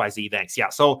MLB XYZ. Thanks. Yeah.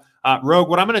 So Rogue,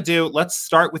 what I'm going to do, let's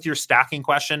start with your stacking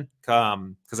question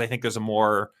because I think there's a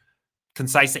more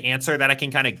concise answer that I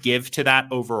can kind of give to that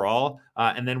overall.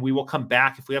 And then we will come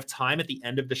back. If we have time at the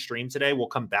end of the stream today, we'll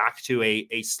come back to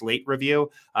a slate review.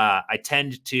 I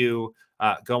tend to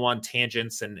go on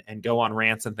tangents and go on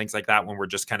rants and things like that when we're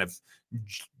just kind of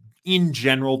in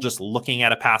general just looking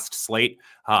at a past slate.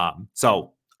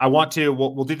 So I want to,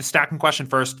 we'll do the stacking question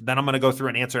first. Then I'm going to go through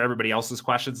and answer everybody else's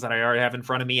questions that I already have in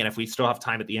front of me. And if we still have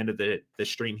time at the end of the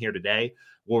stream here today,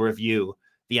 we'll review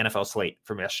the NFL slate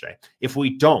from yesterday. If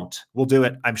we don't, we'll do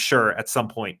it, I'm sure, at some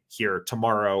point here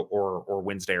tomorrow or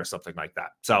Wednesday or something like that.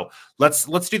 So let's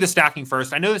do the stacking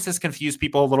first. I know this has confused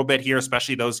people a little bit here,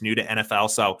 especially those new to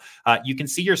NFL. So you can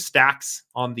see your stacks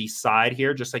on the side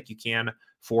here, just like you can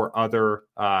for other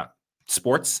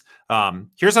sports.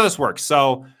 Here's how this works.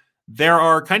 So there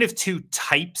are kind of two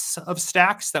types of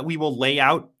stacks that we will lay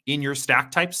out in your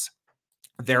stack types.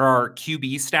 There are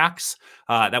QB stacks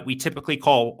that we typically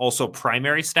call also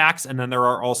primary stacks, and then there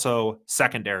are also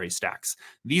secondary stacks.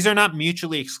 These are not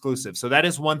mutually exclusive. So that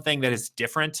is one thing that is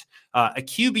different. A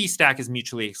QB stack is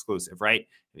mutually exclusive, right?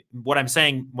 What I'm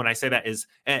saying when I say that is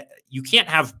you can't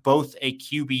have both a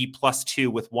QB +2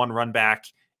 with one run back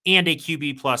and a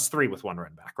QB +3 with one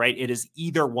run back, right? It is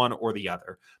either one or the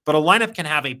other. But a lineup can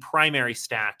have a primary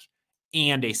stack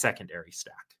and a secondary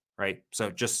stack, right?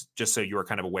 So just so you are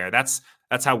kind of aware, that's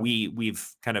how we've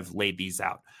kind of laid these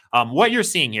out. What you're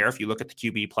seeing here, if you look at the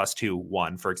QB +2,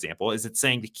 1, for example, is it's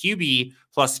saying the QB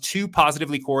 +2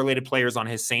 positively correlated players on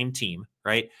his same team,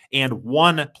 right? And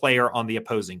 1 player on the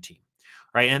opposing team,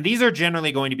 right? And these are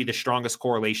generally going to be the strongest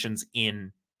correlations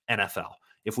in NFL.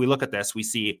 If we look at this, we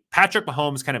see Patrick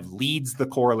Mahomes kind of leads the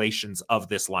correlations of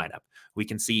this lineup. We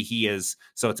can see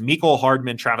so it's Mecole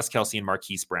Hardman, Travis Kelce, and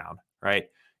Marquise Brown, right?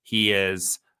 He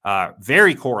is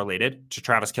very correlated to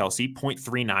Travis Kelce,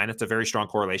 0.39. That's a very strong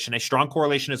correlation. A strong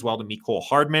correlation as well to Mecole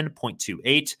Hardman,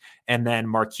 0.28. And then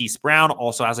Marquise Brown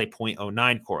also has a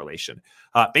 0.09 correlation.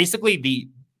 Basically,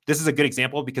 this is a good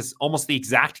example because almost the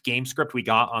exact game script we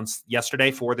got on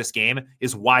yesterday for this game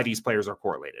is why these players are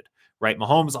correlated, right?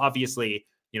 Mahomes, obviously,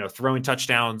 throwing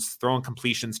touchdowns, throwing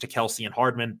completions to Kelce and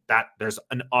Hardman, that there's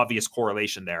an obvious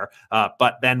correlation there.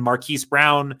 But then Marquise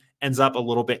Brown ends up a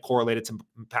little bit correlated to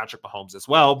Patrick Mahomes as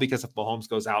well, because if Mahomes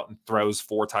goes out and throws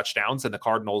 4 touchdowns and the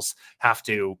Cardinals have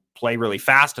to play really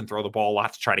fast and throw the ball a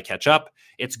lot to try to catch up,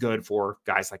 it's good for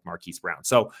guys like Marquise Brown.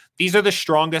 So these are the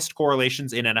strongest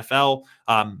correlations in NFL.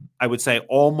 I would say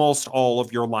almost all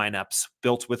of your lineups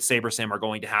built with SaberSim are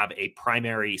going to have a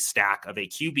primary stack of a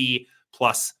QB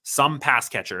plus some pass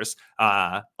catchers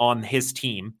on his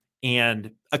team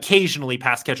and occasionally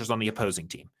pass catchers on the opposing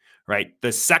team, right?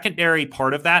 The secondary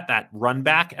part of that run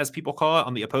back, as people call it,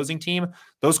 on the opposing team,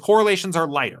 those correlations are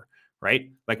lighter,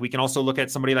 right? Like we can also look at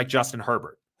somebody like Justin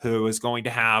Herbert, who is going to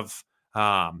have,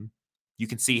 you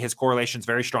can see his correlations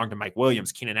very strong to Mike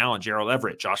Williams, Keenan Allen, Gerald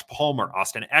Everett, Josh Palmer,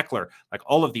 Austin Eckler, like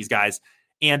all of these guys.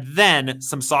 And then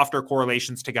some softer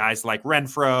correlations to guys like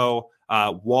Renfro,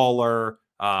 Waller,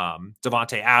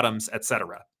 Devontae Adams,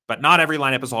 etc. But not every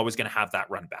lineup is always going to have that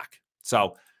run back.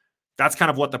 So that's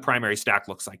kind of what the primary stack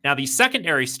looks like. Now, the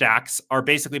secondary stacks are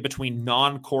basically between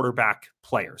non-quarterback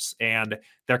players, and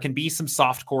there can be some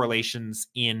soft correlations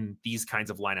in these kinds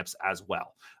of lineups as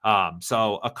well.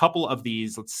 So a couple of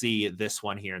these, let's see this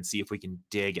one here and see if we can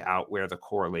dig out where the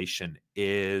correlation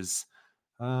is.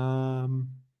 I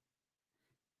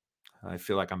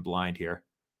feel like I'm blind here.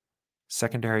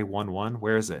 Secondary 1-1.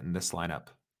 Where is it in this lineup?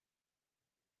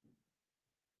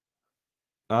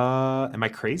 Am I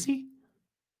crazy?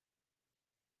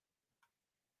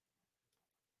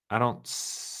 I don't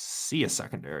see a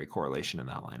secondary correlation in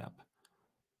that lineup.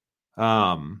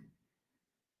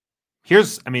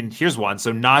 Here's one.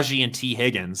 So Najee and T.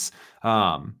 Higgins.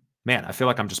 Man, I feel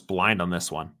like I'm just blind on this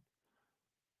one.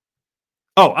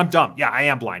 Oh, I'm dumb. Yeah, I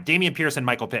am blind. Dameon Pierce and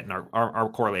Michael Pittman are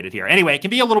correlated here. Anyway, it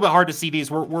can be a little bit hard to see these.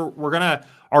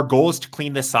 Our goal is to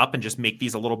clean this up and just make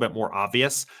these a little bit more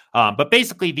obvious. But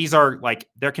basically, these are like,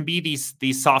 there can be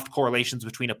these soft correlations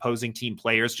between opposing team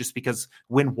players, just because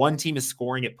when one team is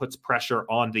scoring, it puts pressure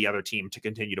on the other team to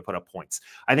continue to put up points.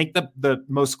 I think the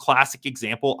most classic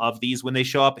example of these when they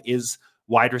show up is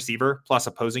wide receiver plus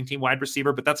opposing team wide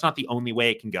receiver, but that's not the only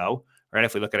way it can go, right?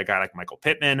 If we look at a guy like Michael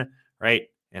Pittman, right,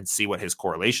 and see what his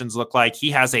correlations look like, he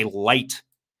has a light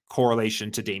correlation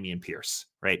to Dameon Pierce,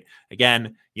 right?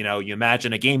 Again, you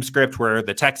imagine a game script where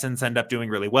the Texans end up doing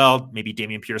really well. Maybe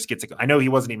Dameon Pierce gets I know he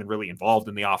wasn't even really involved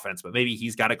in the offense, but maybe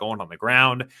he's got it going on the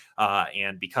ground.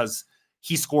 And because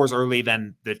he scores early,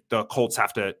 then the Colts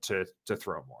have to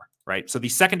throw more, right? So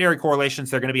these secondary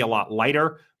correlations, they're going to be a lot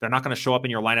lighter. They're not going to show up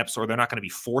in your lineups, or they're not going to be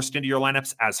forced into your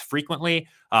lineups as frequently.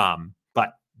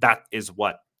 But that is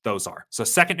what those are. So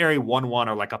secondary 1-1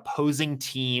 are like opposing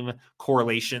team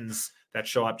correlations that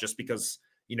show up just because,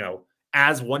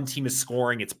 as one team is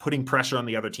scoring, it's putting pressure on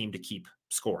the other team to keep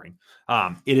scoring.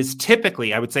 It is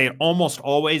typically, I would say it almost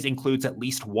always includes at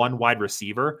least one wide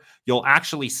receiver. You'll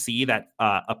actually see that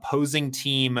opposing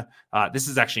team, this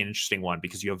is actually an interesting one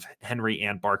because you have Henry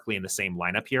and Barkley in the same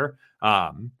lineup here.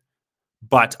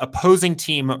 But opposing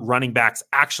team running backs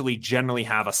actually generally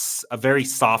have a very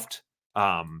soft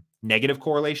negative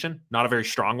correlation, not a very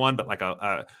strong one, but like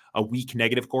a weak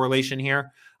negative correlation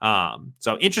here.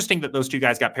 So interesting that those two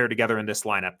guys got paired together in this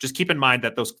lineup. Just keep in mind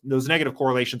that those negative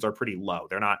correlations are pretty low.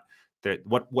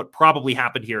 What probably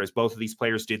happened here is both of these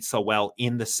players did so well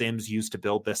in the sims used to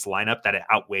build this lineup that it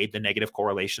outweighed the negative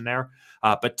correlation there.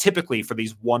 But typically for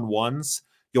these 1-1s,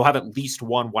 you'll have at least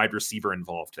one wide receiver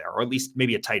involved there, or at least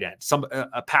maybe a tight end,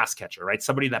 a pass catcher, right?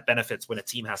 Somebody that benefits when a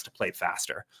team has to play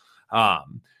faster.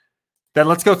 Then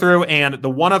let's go through, and the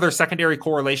one other secondary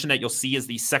correlation that you'll see is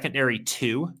the secondary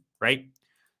 2, right?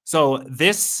 So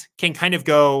this can kind of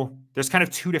go, there's kind of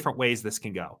two different ways this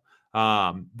can go.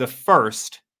 The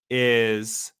first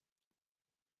is,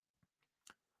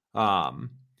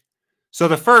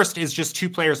 just two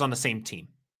players on the same team,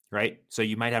 right? So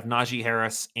you might have Najee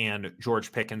Harris and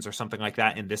George Pickens or something like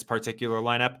that in this particular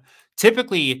lineup.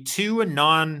 Typically, two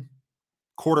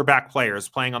non-quarterback players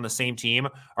playing on the same team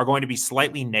are going to be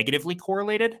slightly negatively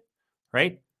correlated,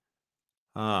 right?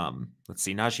 Let's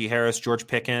see, Najee Harris, George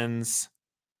Pickens.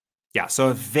 Yeah, so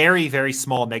a very, very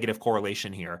small negative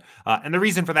correlation here. And the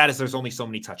reason for that is there's only so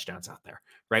many touchdowns out there,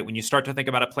 right? When you start to think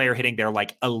about a player hitting their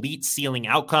like elite ceiling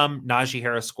outcome, Najee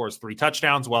Harris scores 3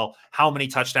 touchdowns. Well, how many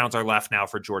touchdowns are left now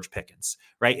for George Pickens,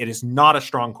 right? It is not a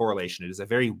strong correlation. It is a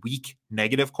very weak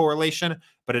negative correlation,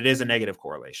 but it is a negative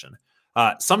correlation.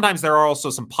 Sometimes there are also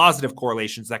some positive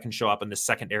correlations that can show up in the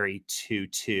secondary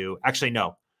 2-2. Actually,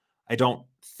 no, I don't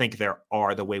think there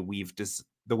are the way we've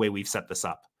set this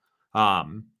up.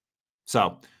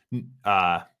 So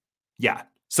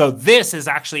this is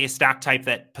actually a stack type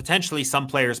that potentially some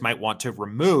players might want to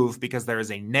remove because there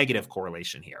is a negative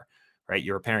correlation here, right?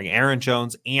 You're pairing Aaron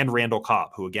Jones and Randall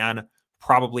Cobb, who again,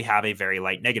 probably have a very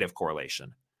light negative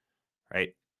correlation,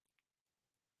 right?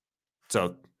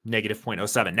 So negative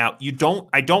 0.07. Now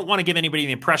I don't want to give anybody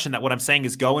the impression that what I'm saying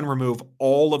is go and remove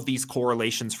all of these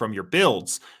correlations from your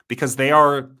builds because they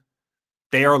are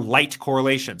light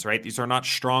correlations, right? These are not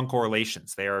strong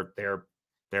correlations. They're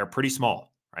pretty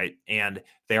small, right? And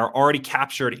they are already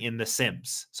captured in the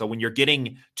sims. So when you're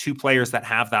getting two players that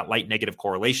have that light negative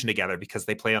correlation together because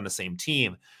they play on the same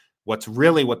team, what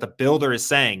the builder is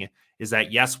saying is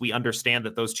that, yes, we understand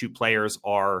that those two players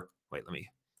are, let me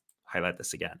highlight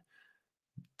this again.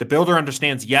 The builder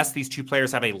understands, yes, these two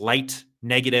players have a light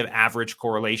negative average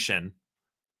correlation,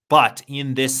 but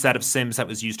in this set of sims that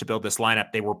was used to build this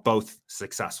lineup, they were both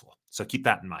successful. So keep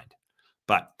that in mind.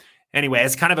 But anyway,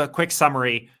 as kind of a quick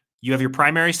summary, you have your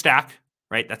primary stack,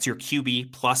 right? That's your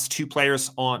QB plus two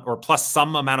players or plus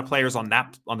some amount of players on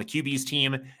the QB's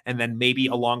team. And then maybe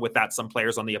along with that, some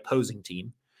players on the opposing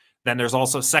team. Then there's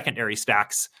also secondary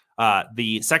stacks.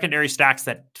 The secondary stacks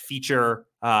that feature,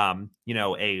 a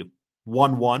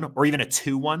 1-1 or even a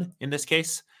 2-1 in this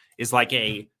case is like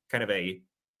a kind of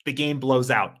the game blows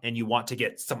out and you want to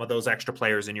get some of those extra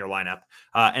players in your lineup.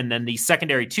 And then the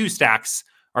secondary 2 stacks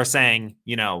are saying,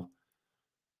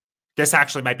 this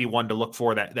actually might be one to look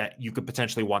for that you could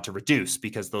potentially want to reduce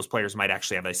because those players might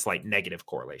actually have a slight negative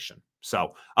correlation.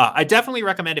 So I definitely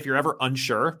recommend if you're ever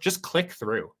unsure, just click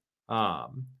through. I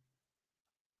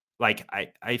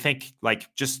think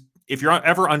just if you're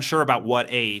ever unsure about what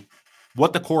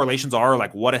the correlations are,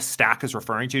 like what a stack is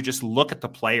referring to, just look at the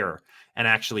player and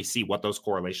actually see what those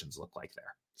correlations look like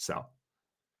there. So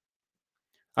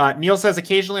Neil says,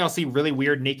 occasionally I'll see really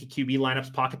weird naked QB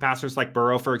lineups, pocket passers like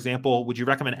Burrow, for example. Would you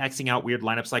recommend Xing out weird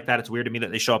lineups like that? It's weird to me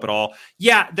that they show up at all.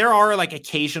 Yeah, there are like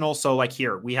occasional. So like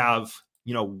here we have,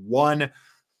 one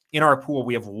in our pool,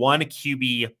 we have one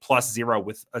QB plus 0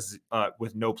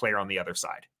 with no player on the other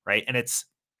side, right? And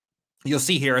you'll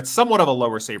see here, it's somewhat of a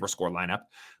lower saber score lineup,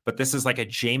 but this is like a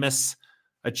Jameis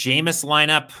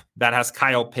lineup that has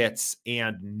Kyle Pitts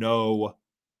and no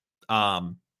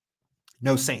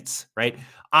Saints, right?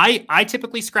 I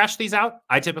typically scratch these out.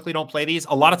 I typically don't play these.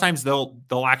 A lot of times they'll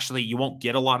actually, you won't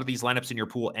get a lot of these lineups in your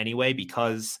pool anyway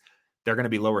because they're going to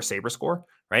be lower saber score,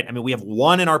 right? I mean, we have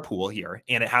one in our pool here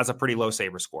and it has a pretty low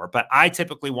saber score, but I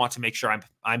typically want to make sure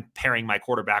I'm pairing my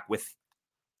quarterback with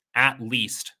at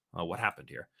least, what happened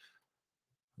here?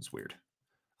 It's weird.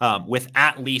 With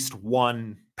at least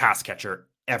one pass catcher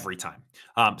every time.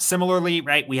 Similarly,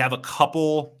 right, we have a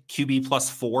couple QB plus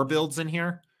 4 builds in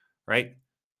here, right?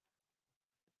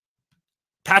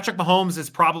 Patrick Mahomes is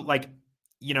probably like,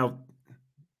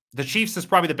 the Chiefs is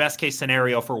probably the best case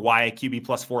scenario for why a QB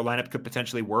 +4 lineup could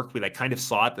potentially work. We kind of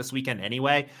saw it this weekend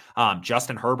anyway.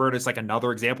 Justin Herbert is like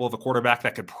another example of a quarterback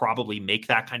that could probably make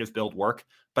that kind of build work.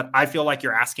 But I feel like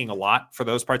you're asking a lot for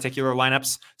those particular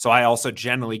lineups. So I also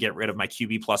generally get rid of my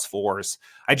QB +4s.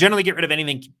 I generally get rid of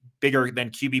anything bigger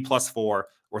than QB +4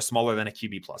 or smaller than a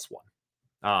QB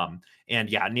 +1. And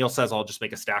yeah, Neil says I'll just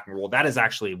make a stacking rule. That is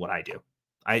actually what I do.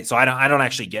 I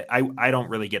don't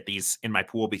really get these in my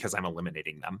pool because I'm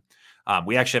eliminating them.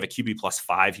 We actually have a QB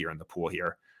 +5 here in the pool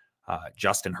here.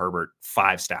 Justin Herbert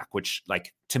 5 stack, which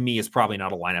to me is probably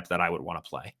not a lineup that I would want to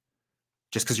play,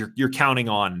 just because you're counting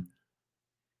on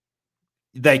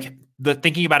the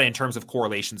thinking about it in terms of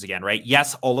correlations again, right?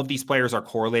 Yes, all of these players are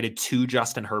correlated to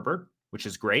Justin Herbert, which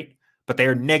is great, but they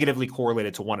are negatively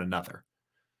correlated to one another.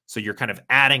 So you're kind of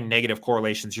adding negative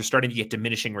correlations. You're starting to get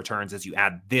diminishing returns as you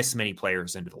add this many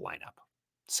players into the lineup.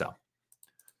 So,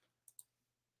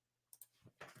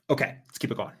 okay, let's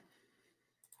keep it going.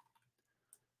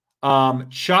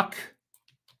 Chuck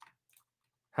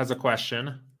has a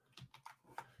question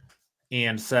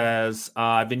and says,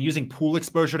 I've been using pool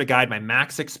exposure to guide my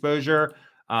max exposure.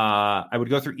 I would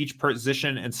go through each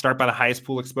position and start by the highest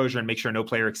pool exposure and make sure no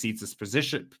player exceeds this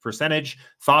percentage.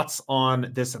 Thoughts on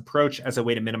this approach as a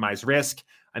way to minimize risk?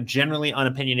 I'm generally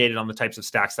unopinionated on the types of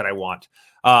stacks that I want.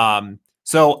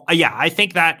 Yeah, I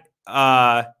think that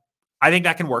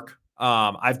can work.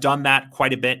 I've done that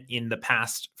quite a bit in the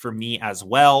past for me as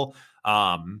well.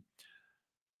 I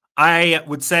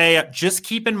would say just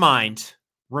keep in mind,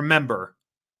 remember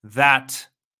that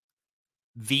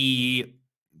the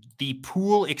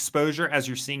pool exposure as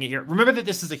you're seeing it here, remember that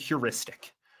this is a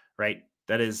heuristic, right?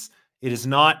 It is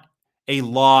not a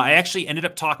law. I actually ended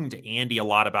up talking to Andy a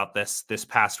lot about this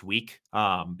past week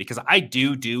because I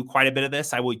do quite a bit of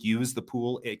this. I will use the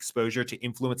pool exposure to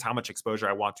influence how much exposure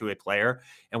I want to a player.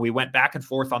 And we went back and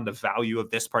forth on the value of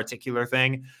this particular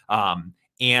thing.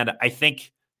 And I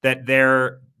think that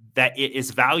it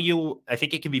is value. I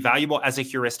think it can be valuable as a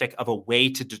heuristic of a way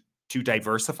to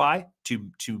diversify,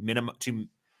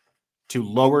 to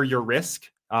lower your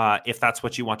risk if that's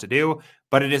what you want to do.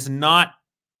 But it is not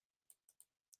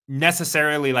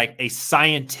necessarily like a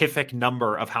scientific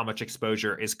number of how much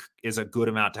exposure is a good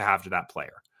amount to have to that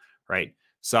player, right?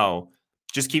 So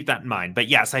just keep that in mind. But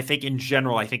yes, I think in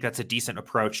general, I think that's a decent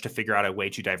approach to figure out a way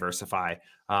to diversify.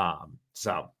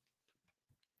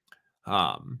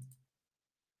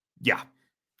 Yeah.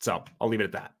 So I'll leave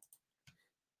it at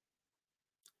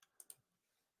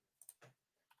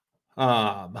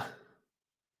that.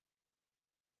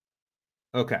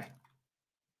 Okay.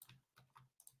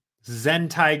 Zen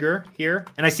Tiger here.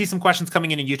 And I see some questions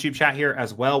coming in YouTube chat here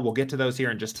as well. We'll get to those here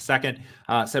in just a second.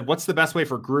 Said, what's the best way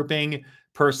for grouping,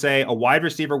 per se, a wide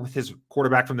receiver with his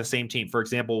quarterback from the same team? For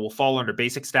example, will fall under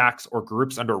basic stacks or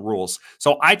groups under rules.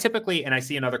 So I typically, and I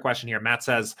see another question here. Matt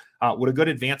says, would a good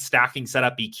advanced stacking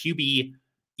setup be QB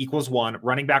equals 1,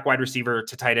 running back, wide receiver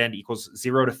to tight end equals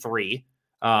 0 to 3,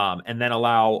 and then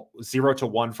allow 0 to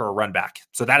 1 for a run back?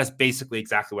 So that is basically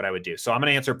exactly what I would do. So I'm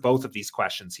going to answer both of these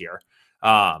questions here.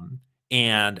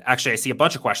 And actually I see a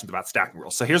bunch of questions about stacking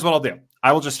rules. So here's what I'll do.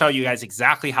 I will just tell you guys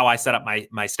exactly how I set up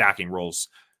my stacking rules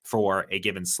for a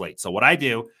given slate. So what I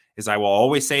do is I will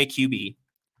always say a QB.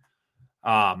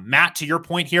 Matt, to your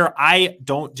point here, I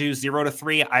don't do 0 to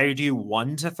 3. I do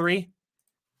 1 to 3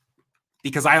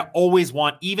 because I always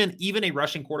want even a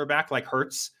rushing quarterback like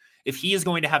Hurts. If he is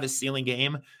going to have a ceiling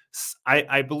game,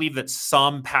 I believe that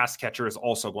some pass catcher is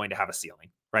also going to have a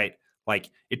ceiling, right?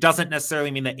 Like, it doesn't necessarily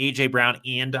mean that A.J. Brown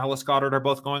and Dallas Goedert are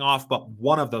both going off, but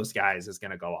one of those guys is going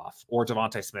to go off, or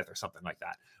Devontae Smith or something like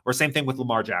that. Or same thing with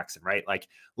Lamar Jackson, right? Like,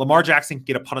 Lamar Jackson can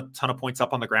get a ton of points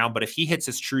up on the ground, but if he hits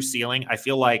his true ceiling, I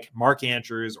feel like Mark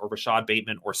Andrews or Rashad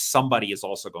Bateman or somebody is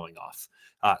also going off.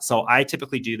 So I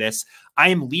typically do this. I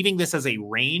am leaving this as a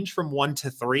range from 1 to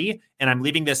 3, and I'm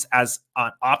leaving this as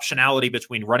an optionality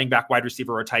between running back, wide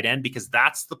receiver, or tight end, because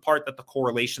that's the part that the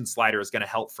correlation slider is going to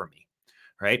help for me.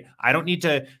 Right? I don't need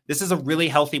to, this is a really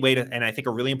healthy way to, and I think a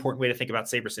really important way to think about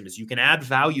SaberSim is you can add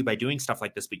value by doing stuff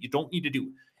like this, but you don't need to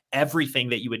do everything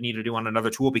that you would need to do on another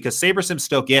tool, because SaberSim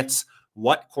still gets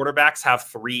what quarterbacks have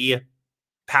 3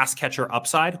 pass catcher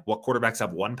upside, what quarterbacks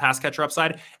have 1 pass catcher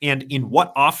upside, and in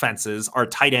what offenses are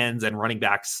tight ends and running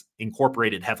backs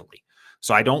incorporated heavily.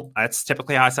 So that's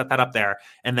typically how I set that up there.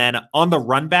 And then on the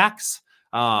run backs,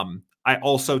 I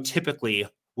also typically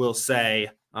will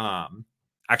say,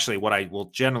 actually, what I will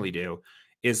generally do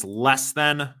is less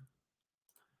than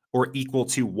or equal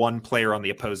to 1 player on the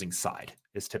opposing side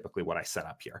is typically what I set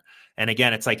up here. And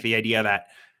again, it's like the idea that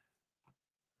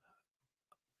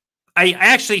I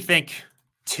actually think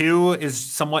 2 is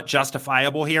somewhat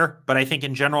justifiable here, but I think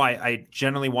in general, I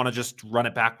generally want to just run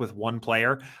it back with 1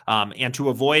 player. And to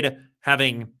avoid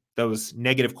having those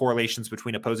negative correlations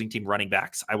between opposing team running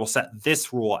backs, I will set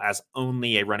this rule as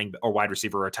only a running or wide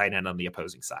receiver or tight end on the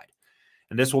opposing side.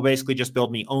 And this will basically just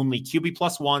build me only QB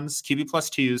plus 1s, QB plus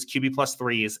 2s, QB plus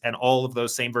 3s, and all of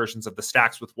those same versions of the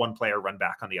stacks with 1 player run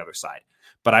back on the other side.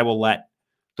 But I will let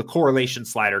the correlation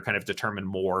slider kind of determine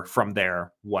more from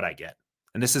there what I get.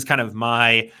 And this is kind of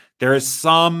there is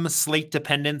some slate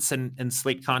dependence and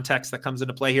slate context that comes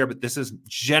into play here, but this is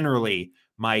generally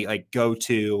my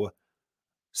go-to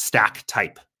stack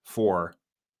type for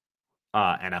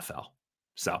NFL.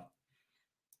 So,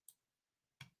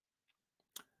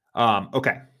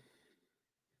 okay.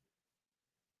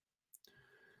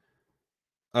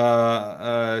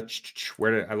 Where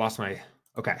did I lost my,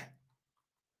 okay.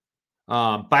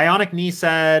 Bionic Knee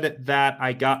said that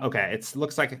I got, okay. It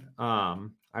looks like,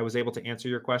 I was able to answer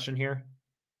your question here.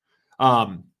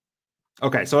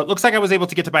 Okay, so it looks like I was able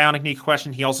to get to Bionic Knee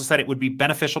question. He also said it would be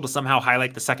beneficial to somehow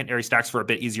highlight the secondary stacks for a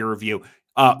bit easier review.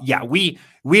 Yeah, we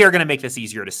are going to make this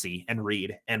easier to see and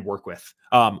read and work with.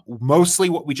 Mostly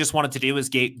what we just wanted to do is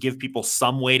give people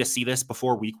some way to see this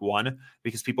before week 1,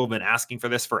 because people have been asking for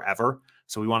this forever.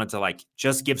 So we wanted to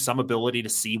just give some ability to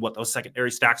see what those secondary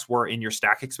stacks were in your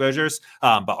stack exposures.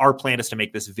 But our plan is to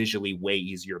make this visually way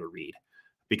easier to read,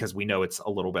 because we know it's a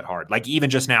little bit hard. Like even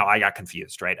just now, I got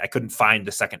confused, right? I couldn't find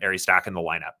the secondary stack in the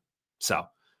lineup. So,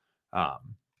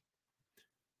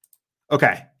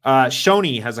 okay.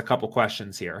 Shoni has a couple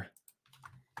questions here.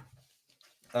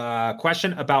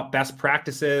 Question about best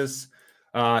practices.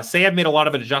 Say I've made a lot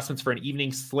of adjustments for an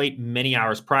evening slate many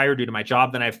hours prior due to my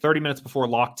job. Then I have 30 minutes before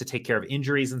lock to take care of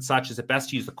injuries and such. Is it best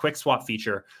to use the quick swap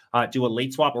feature, do a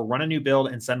late swap, or run a new build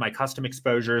and send my custom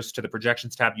exposures to the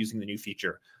projections tab using the new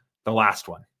feature? The last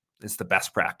one is the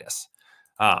best practice.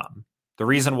 The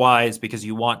reason why is because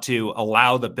you want to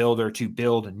allow the builder to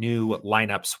build new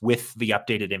lineups with the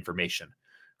updated information,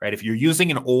 right? If you're using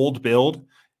an old build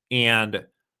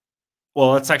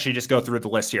let's actually just go through the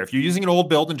list here. If you're using an old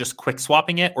build and just quick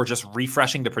swapping it or just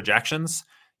refreshing the projections,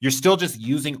 you're still just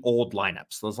using old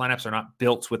lineups. Those lineups are not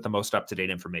built with the most up-to-date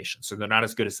information, so they're not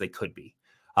as good as they could be.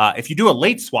 If you do a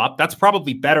late swap, that's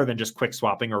probably better than just quick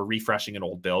swapping or refreshing an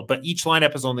old build, but each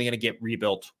lineup is only going to get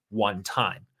rebuilt 1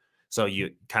 time. So you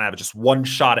kind of have just 1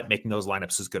 shot at making those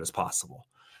lineups as good as possible.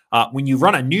 When you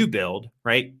run a new build,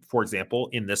 right? For example,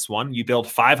 in this one, you build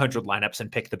 500 lineups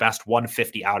and pick the best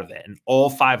 150 out of it. And all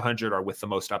 500 are with the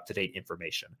most up-to-date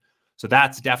information. So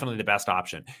that's definitely the best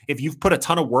option. If you've put a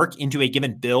ton of work into a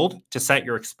given build to set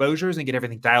your exposures and get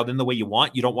everything dialed in the way you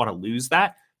want, you don't want to lose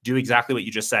that. Do exactly what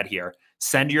you just said here.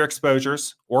 Send your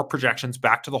exposures or projections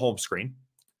back to the home screen,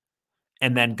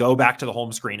 and then go back to the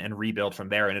home screen and rebuild from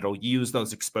there. And it'll use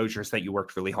those exposures that you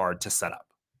worked really hard to set up.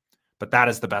 But that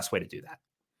is the best way to do that.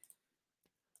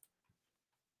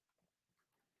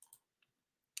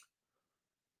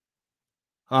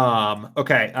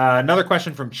 Okay. Another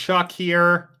question from Chuck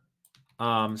here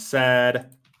said,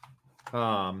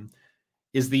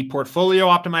 is the portfolio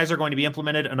optimizer going to be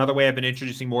implemented? Another way I've been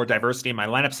introducing more diversity in my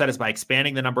lineup set is by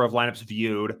expanding the number of lineups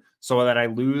viewed so that I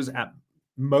lose at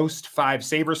most 5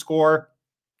 saver score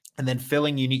and then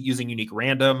filling using unique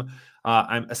random.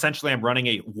 I'm running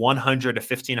a 100 to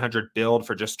 1500 build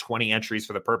for just 20 entries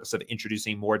for the purpose of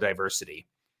introducing more diversity.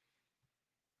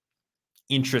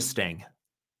 Interesting.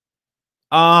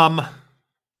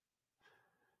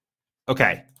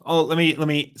 Okay. Oh, let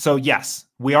me. So yes,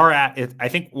 we are at it. I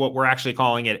think what we're actually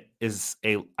calling it is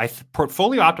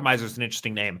portfolio optimizer is an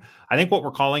interesting name. I think what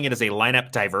we're calling it is a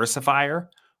lineup diversifier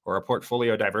or a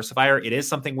portfolio diversifier. It is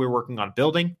something we're working on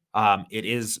building. It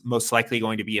is most likely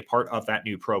going to be a part of that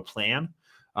new pro plan.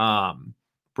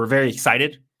 We're very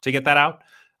excited to get that out.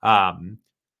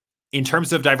 In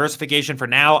terms of diversification for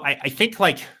now, I think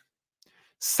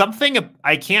something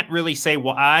I can't really say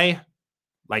why.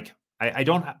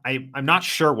 I'm not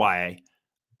sure why,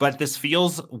 but this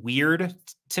feels weird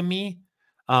to me.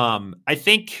 I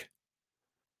think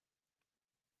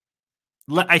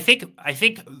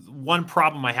one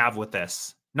problem I have with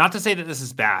this, not to say that this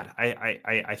is bad.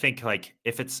 I think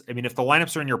if the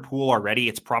lineups are in your pool already,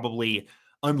 it's probably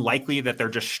unlikely that they're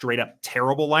just straight up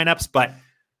terrible lineups, but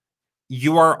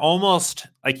you are almost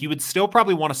you would still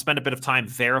probably want to spend a bit of time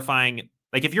verifying.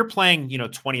 If you're playing,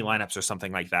 20 lineups or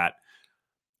something like that,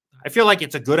 I feel like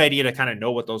it's a good idea to kind of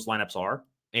know what those lineups are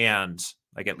and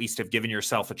at least have given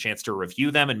yourself a chance to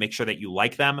review them and make sure that you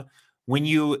like them. When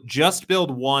you just build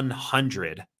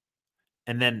 100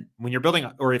 and then when you're building,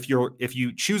 or if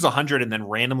you choose 100 and then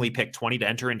randomly pick 20 to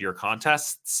enter into your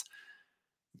contests,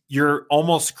 you're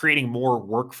almost creating more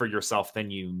work for yourself than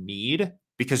you need,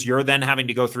 because you're then having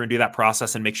to go through and do that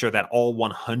process and make sure that all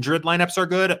 100 lineups are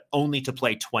good, only to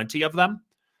play 20 of them.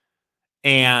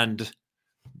 And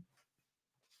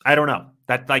I don't know,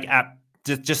 that like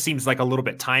just seems like a little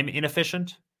bit time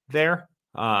inefficient there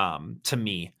to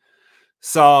me.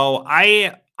 So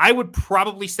I would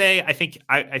probably say I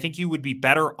think you would be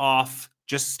better off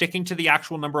just sticking to the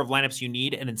actual number of lineups you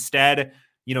need, and instead,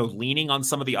 leaning on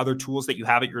some of the other tools that you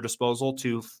have at your disposal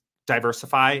to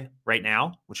diversify right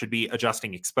now, which would be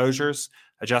adjusting exposures,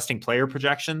 adjusting player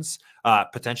projections,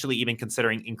 potentially even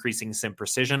considering increasing sim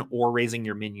precision or raising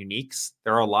your min uniques.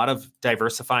 There are a lot of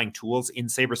diversifying tools in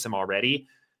SaberSim already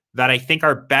that I think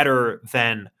are better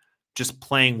than just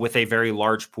playing with a very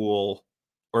large pool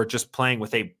or just playing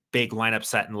with a big lineup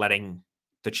set and letting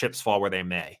the chips fall where they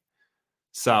may.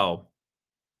 So,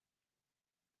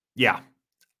 yeah,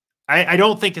 I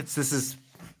don't think this is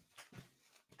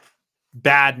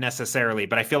bad necessarily,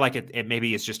 but I feel like it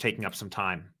maybe is just taking up some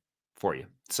time for you.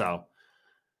 So,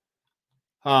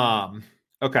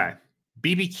 okay.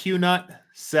 BBQ Nut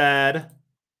said,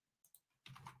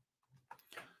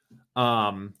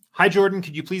 hi, Jordan,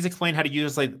 could you please explain how to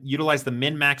utilize the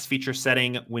min-max feature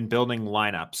setting when building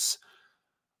lineups?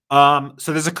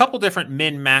 So there's a couple different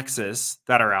min-maxes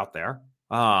that are out there.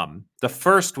 The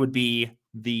first would be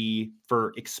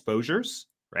for exposures,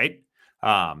 right?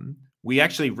 We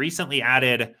actually recently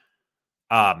added,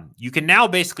 you can now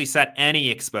basically set any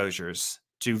exposures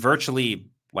to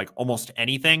virtually like almost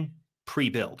anything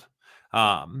pre-build.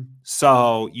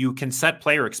 So you can set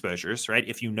player exposures, right?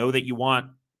 If you know that you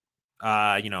want,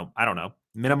 I don't know,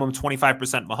 minimum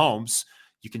 25% Mahomes,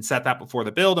 you can set that before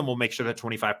the build, and we'll make sure that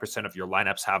 25% of your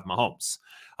lineups have Mahomes.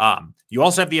 You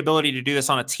also have the ability to do this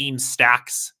on a team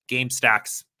stacks, game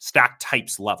stacks, stack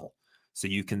types level. So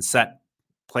you can set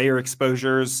player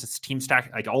exposures, team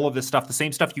stack, like all of this stuff, the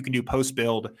same stuff you can do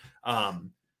post-build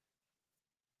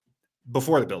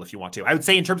before the build if you want to. I would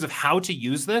say in terms of how to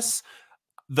use this,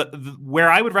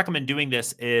 where I would recommend doing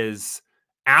this is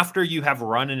after you have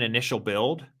run an initial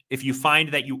build, if you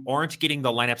find that you aren't getting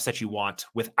the lineups that you want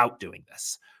without doing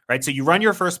this, right? So you run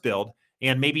your first build,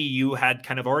 and maybe you had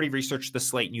kind of already researched the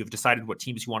slate and you've decided what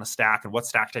teams you want to stack and what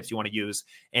stack types you want to use,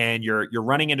 and you're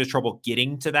running into trouble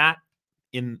getting to that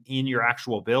in your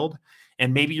actual build.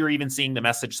 And maybe you're even seeing the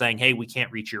message saying, hey, we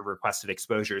can't reach your requested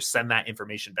exposures. Send that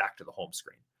information back to the home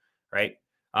screen, right?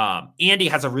 Andy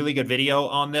has a really good video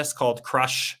on this called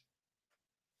Crush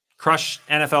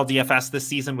NFL DFS this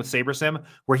season with SaberSim,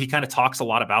 where he kind of talks a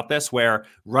lot about this, where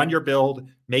run your build,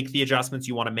 make the adjustments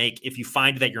you want to make. If you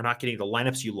find that you're not getting the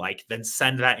lineups you like, then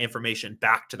send that information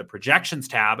back to the projections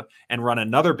tab and run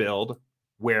another build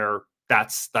where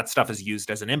that stuff is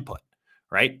used as an input,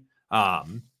 right?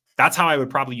 That's how I would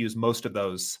probably use most of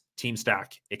those team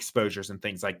stack exposures and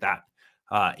things like that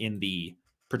in the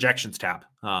projections tab.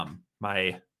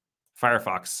 My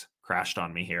Firefox crashed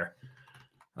on me here.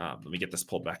 Let me get this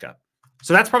pulled back up.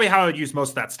 So that's probably how I would use most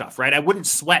of that stuff, right? I wouldn't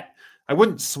sweat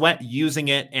using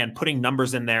it and putting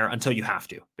numbers in there until you have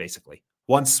to, basically.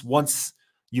 Once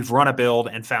you've run a build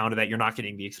and found that you're not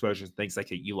getting the exposures and things like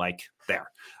that you like there.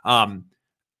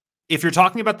 If you're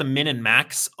talking about the min and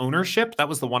max ownership, that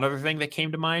was the one other thing that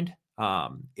came to mind,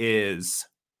 is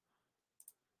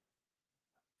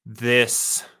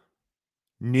this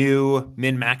new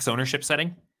min max ownership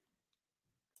setting.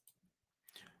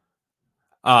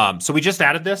 So we just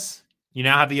added this. You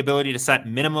now have the ability to set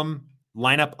minimum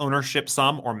lineup ownership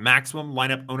sum or maximum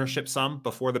lineup ownership sum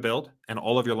before the build, and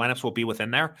all of your lineups will be within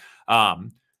there.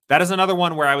 That is another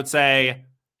one where I would say,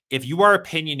 if you are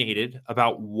opinionated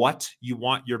about what you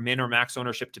want your min or max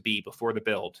ownership to be before the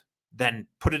build, then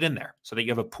put it in there so that you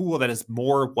have a pool that is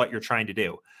more what you're trying to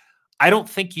do. I don't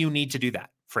think you need to do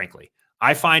that, frankly.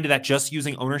 I find that just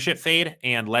using ownership fade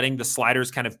and letting the sliders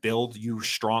kind of build you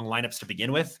strong lineups to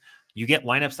begin with, you get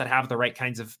lineups that have the right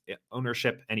kinds of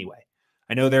ownership anyway.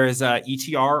 I know there is a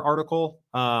ETR article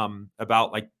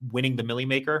about like winning the Millie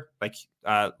Maker, like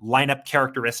lineup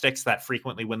characteristics that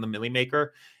frequently win the Millie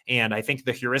Maker. And I think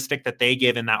the heuristic that they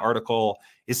give in that article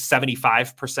is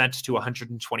 75% to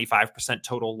 125%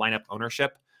 total lineup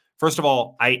ownership. First of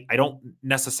all, I don't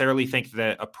necessarily think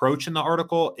the approach in the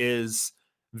article is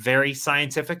very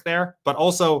scientific there, but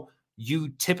also you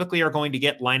typically are going to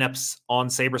get lineups on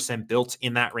SaberSim built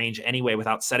in that range anyway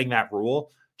without setting that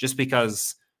rule, just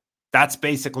because that's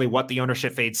basically what the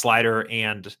ownership fade slider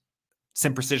and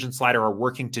sim precision slider are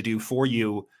working to do for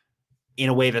you in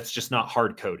a way that's just not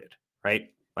hard coded,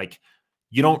 right? Like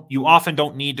you often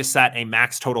don't need to set a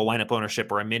max total lineup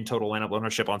ownership or a min total lineup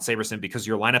ownership on SaberSim because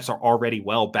your lineups are already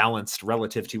well balanced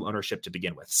relative to ownership to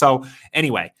begin with. So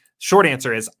anyway, short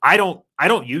answer is I don't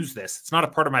use this. It's not a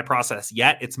part of my process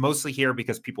yet. It's mostly here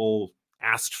because people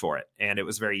asked for it and it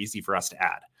was very easy for us to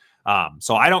add.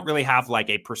 So I don't really have like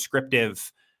a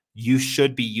prescriptive, you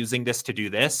should be using this to do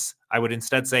this. I would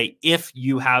instead say, if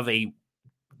you have a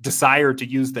desire to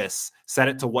use this, set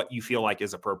it to what you feel like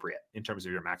is appropriate in terms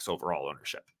of your max overall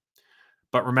ownership.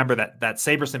 But remember that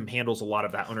SaberSim handles a lot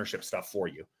of that ownership stuff for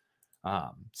you.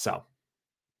 So,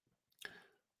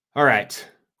 all right.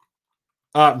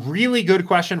 Really good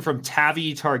question from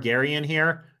Tavi Targaryen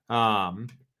here.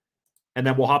 And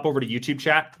then we'll hop over to YouTube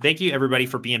chat. Thank you, everybody,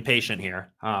 for being patient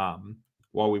here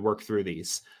while we work through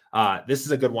these. This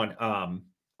is a good one.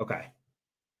 Okay.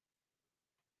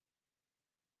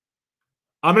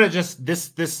 I'm going to just,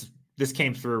 this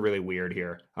came through really weird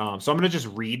here. So I'm going to just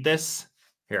read this.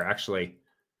 Here, actually.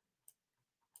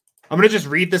 I'm going to just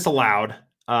read this aloud.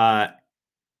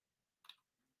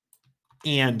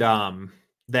 And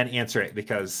then answer it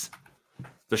because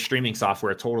the streaming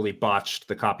software totally botched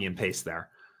the copy and paste there.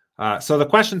 So the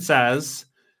question says,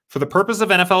 for the purpose of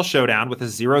NFL Showdown with a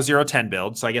 0-0-10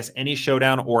 build, so I guess any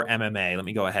Showdown or MMA, let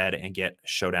me go ahead and get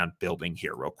Showdown building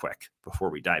here real quick before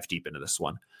we dive deep into this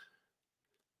one.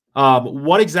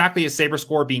 What exactly is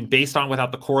SaberScore being based on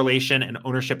without the correlation and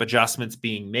ownership adjustments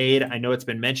being made? I know it's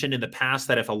been mentioned in the past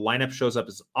that if a lineup shows up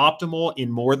as optimal in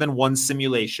more than one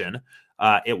simulation,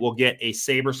 it will get a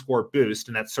SaberScore boost,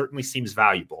 and that certainly seems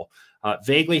valuable.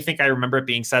 Vaguely think I remember it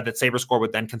being said that SaberScore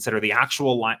would then consider the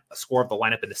actual score of the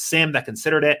lineup in the sim that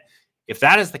considered it. If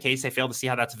that is the case, I fail to see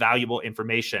how that's valuable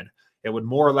information. It would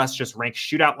more or less just rank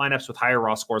shootout lineups with higher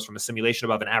raw scores from a simulation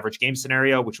above an average game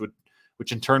scenario, which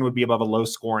in turn would be above a low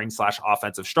scoring /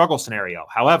 offensive struggle scenario.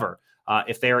 However,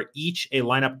 if they are each a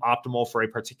lineup optimal for a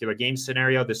particular game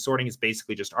scenario, this sorting is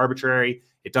basically just arbitrary.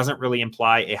 It doesn't really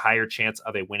imply a higher chance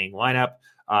of a winning lineup.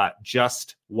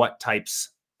 Just what type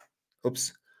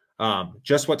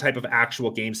of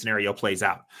actual game scenario plays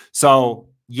out. So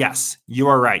yes, you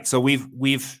are right. So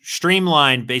we've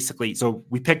streamlined basically. So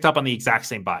we picked up on the exact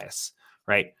same bias,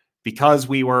 right? Because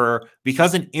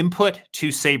an input to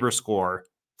SaberScore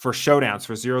for showdowns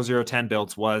for 0-0-10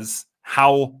 builds was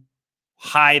how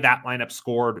high that lineup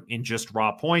scored in just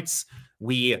raw points.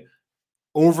 We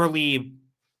overly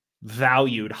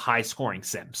valued high scoring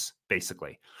sims,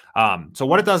 basically. So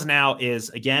what it does now is,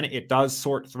 again, it does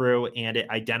sort through and it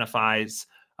identifies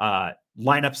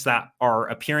lineups that are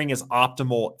appearing as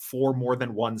optimal for more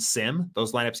than one sim.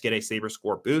 Those lineups get a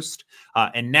SaberScore boost.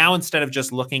 And now instead of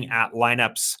just looking at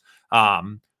lineups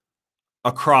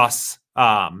across...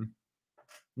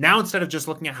 Now, instead of just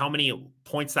looking at how many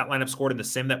points that lineup scored in the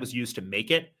sim that was used to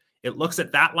make it, it looks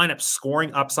at that lineup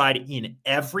scoring upside in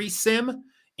every sim,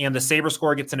 and the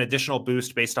SaberScore gets an additional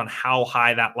boost based on how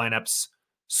high that lineup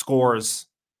scores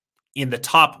in the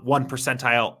top 1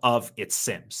 percentile of its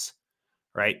sims,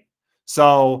 right?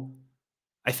 So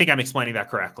I think I'm explaining that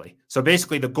correctly. So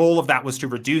basically, the goal of that was to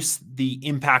reduce the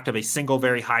impact of a single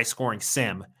very high scoring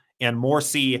sim and more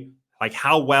see like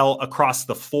how well across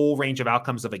the full range of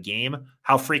outcomes of a game,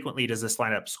 how frequently does this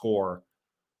lineup score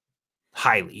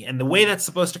highly? And the way that's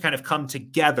supposed to kind of come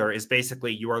together is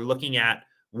basically you are looking at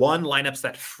lineups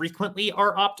that frequently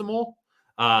are optimal.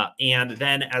 And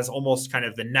then as almost kind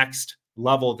of the next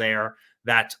level there,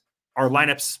 that are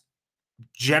lineups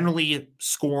generally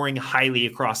scoring highly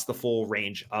across the full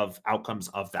range of outcomes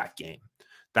of that game.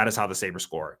 That is how the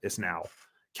SaberScore is now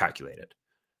calculated,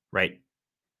 right?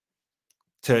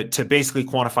 To basically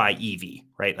quantify EV,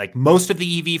 right? Like most of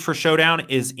the EV for Showdown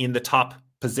is in the top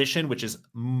position, which is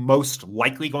most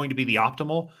likely going to be the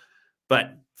optimal.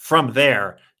 But from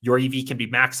there, your EV can be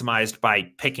maximized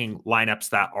by picking lineups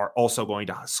that are also going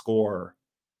to score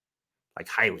like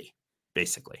highly,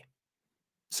 basically.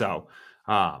 So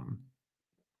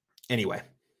anyway,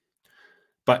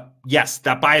 but yes,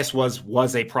 that bias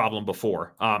was a problem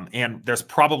before. And there's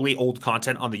probably old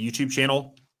content on the YouTube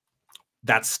channel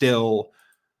that still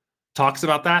talks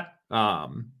about that.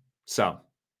 So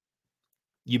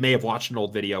you may have watched an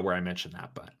old video where I mentioned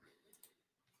that, but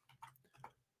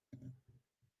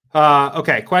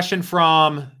okay. Question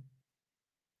from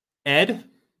Ed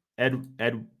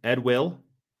Will.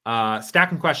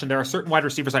 Stacking question. There are certain wide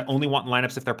receivers I only want in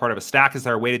lineups if they're part of a stack. Is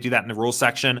there a way to do that in the rules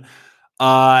section?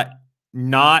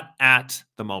 Not at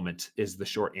the moment is the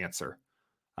short answer.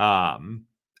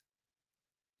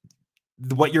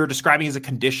 What you're describing is a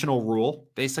conditional rule,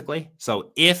 basically.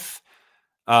 So if,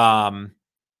 I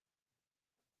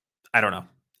don't know,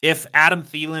 if Adam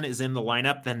Thielen is in the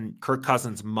lineup, then Kirk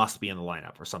Cousins must be in the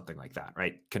lineup or something like that,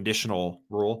 right? Conditional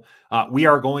rule. We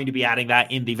are going to be adding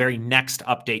that in the very next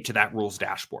update to that rules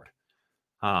dashboard,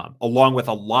 along with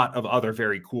a lot of other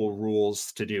very cool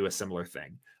rules to do a similar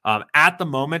thing. At the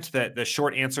moment, the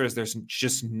short answer is there's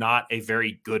just not a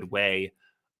very good way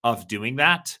of doing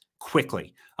that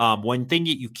quickly. One thing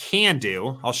that you can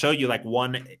do, I'll show you like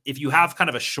one, if you have kind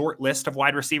of a short list of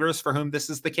wide receivers for whom this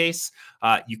is the case,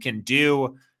 you can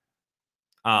do,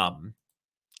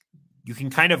 you can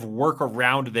kind of work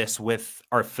around this with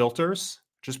our filters,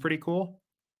 which is pretty cool.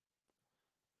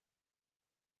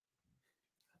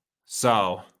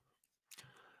 So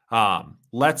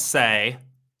let's say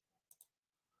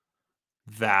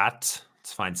that,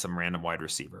 let's find some random wide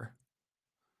receiver.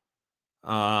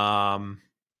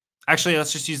 Actually,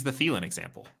 let's just use the Thielen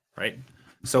example, right?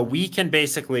 So we can pick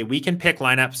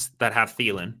lineups that have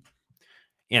Thielen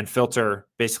and filter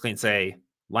basically and say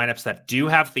lineups that do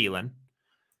have Thielen,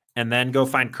 and then go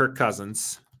find Kirk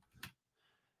Cousins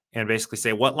and basically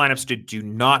say what lineups do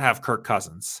not have Kirk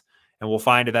Cousins. And we'll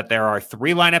find that there are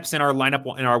 3 lineups in our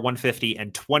 150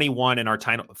 and 21 in our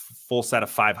full set of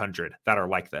 500 that are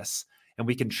like this. And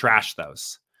we can trash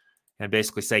those and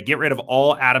basically say, get rid of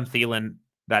all Adam Thielen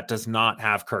that does not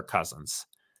have Kirk Cousins.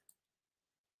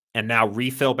 And now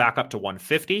refill back up to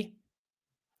 150.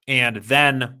 And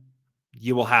then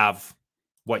you will have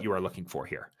what you are looking for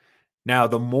here. Now,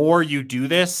 the more you do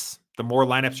this, the more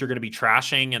lineups you're going to be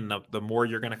trashing and the more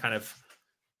you're going to kind of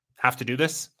have to do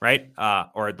this, right?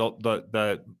 Or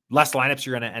the less lineups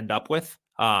you're going to end up with.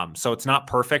 So it's not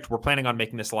perfect. We're planning on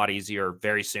making this a lot easier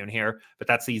very soon here, but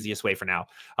that's the easiest way for now.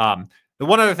 The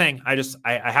one other thing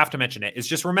I have to mention it is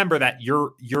just remember that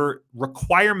your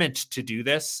requirement to do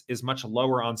this is much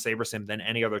lower on SaberSim than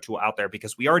any other tool out there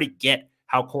because we already get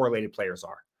how correlated players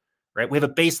are, right? We have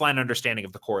a baseline understanding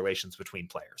of the correlations between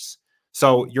players.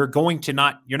 So you're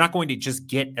not going to just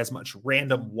get as much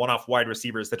random one-off wide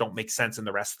receivers that don't make sense in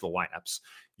the rest of the lineups.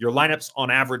 Your lineups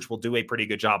on average will do a pretty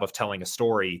good job of telling a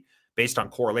story based on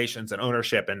correlations and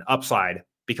ownership and upside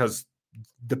because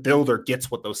the builder gets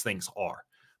what those things are.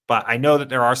 But I know that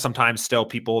there are sometimes still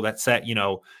people that set,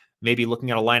 maybe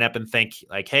looking at a lineup and think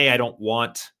like, hey, I don't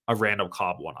want a random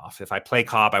Cobb one-off. If I play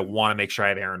Cobb, I want to make sure I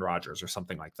have Aaron Rodgers or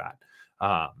something like that.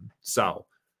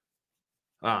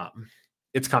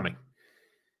 It's coming.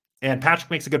 And Patrick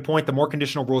makes a good point. The more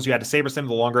conditional rules you add to SaberSim,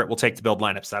 the longer it will take to build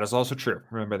lineups. That is also true.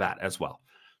 Remember that as well.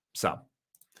 So,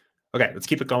 okay, let's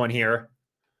keep it going here.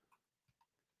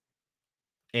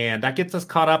 And that gets us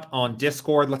caught up on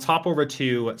Discord. Let's hop over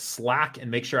to Slack and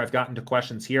make sure I've gotten to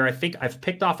questions here. I think I've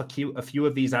picked off a few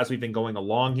of these as we've been going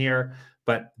along here,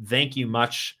 but thank you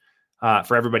much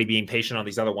for everybody being patient on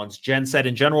these other ones. Jen said,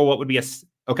 in general, what would be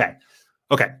Okay.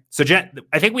 So Jen,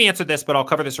 I think we answered this, but I'll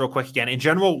cover this real quick again. In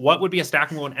general, what would be a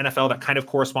stacking rule in NFL that kind of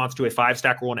corresponds to a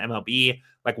 5-stack rule in MLB?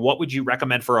 Like, what would you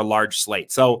recommend for a large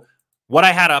slate? So what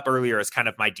I had up earlier is kind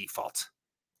of my default.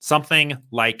 Something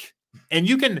like, and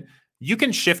you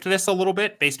can shift this a little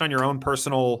bit based on your own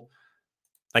personal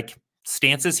like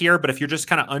stances here. But if you're just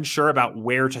kind of unsure about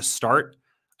where to start,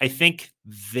 I think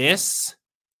this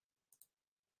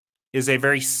is a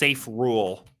very safe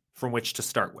rule from which to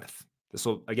start with. This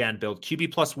will, again, build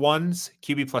QB plus 1s,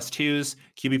 QB plus 2s,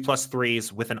 QB plus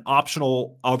 3s with an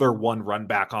optional other one run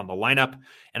back on the lineup.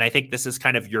 And I think this is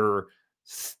kind of your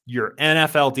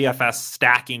NFL DFS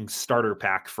stacking starter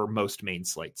pack for most main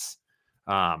slates.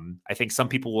 I think some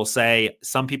people will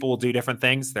do different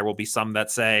things. There will be some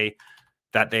that say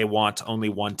that they want only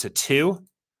 1 to 2.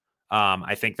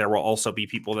 I think there will also be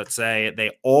people that say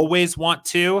they always want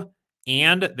 2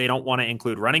 and they don't want to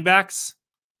include running backs,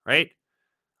 right?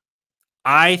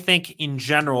 I think in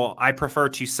general, I prefer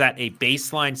to set a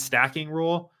baseline stacking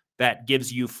rule that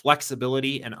gives you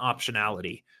flexibility and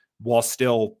optionality while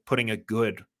still putting a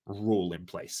good rule in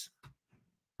place,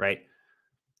 right?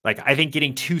 Like, I think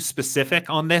getting too specific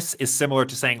on this is similar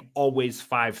to saying always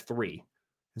 5-3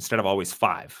 instead of always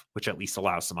 5, which at least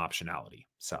allows some optionality.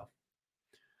 So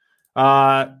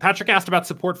Patrick asked about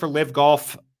support for Live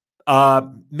Golf.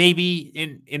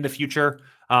 Maybe in the future.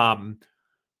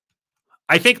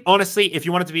 I think, honestly, if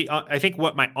you want it to be, I think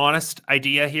what my honest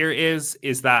idea here is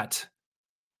that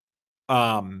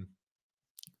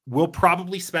we'll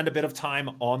probably spend a bit of time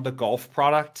on the golf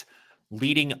product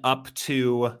leading up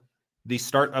to the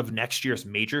start of next year's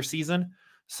major season.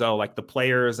 So like the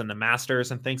Players and the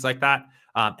Masters and things like that.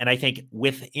 And I think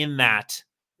within that,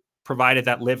 provided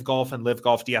that Live Golf and Live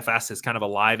Golf DFS is kind of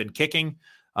alive and kicking,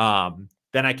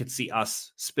 then I could see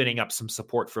us spinning up some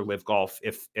support for Live Golf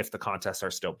if the contests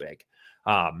are still big.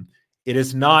 It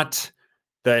is not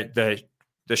the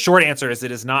short answer is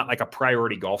it is not like a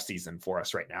priority golf season for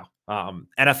us right now.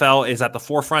 NFL is at the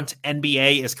forefront.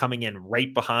 NBA is coming in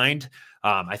right behind.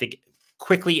 I think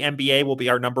quickly NBA will be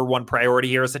our number one priority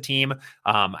here as a team.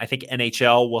 I think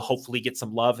NHL will hopefully get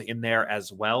some love in there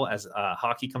as well as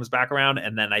hockey comes back around.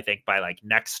 And then I think by like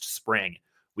next spring,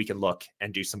 we can look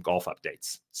and do some golf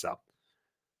updates. So,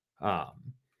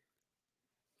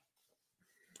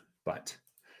 but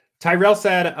Tyrell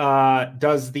said,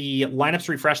 does the lineups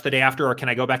refresh the day after, or can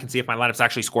I go back and see if my lineups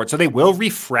actually scored? So they will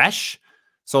refresh.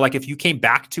 So like if you came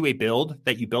back to a build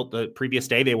that you built the previous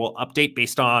day, they will update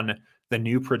based on the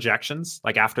new projections,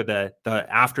 like after the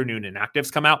afternoon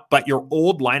inactives come out, but your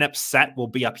old lineup set will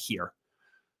be up here.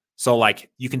 So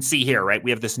like you can see here, right? We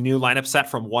have this new lineup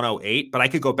set from 108, but I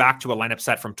could go back to a lineup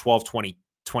set from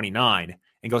 12/20/29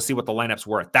 and go see what the lineups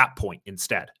were at that point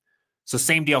instead. So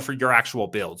same deal for your actual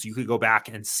builds. You could go back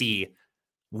and see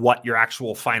what your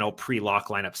actual final pre-lock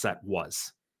lineup set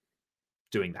was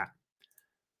doing that.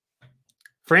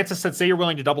 Francis said, say you're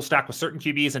willing to double stack with certain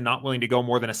QBs and not willing to go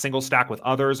more than a single stack with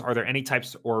others. Are there any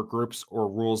types or groups or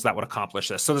rules that would accomplish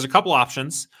this? So there's a couple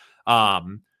options.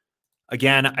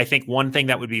 Again, I think one thing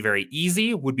that would be very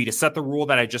easy would be to set the rule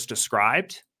that I just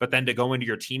described, but then to go into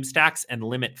your team stacks and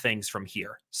limit things from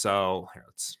here. So here,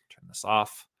 let's turn this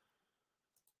off.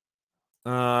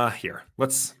 Here,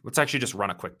 let's actually just run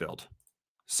a quick build.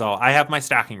 So I have my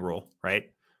stacking rule,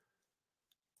 right?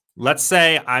 Let's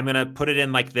say I'm going to put it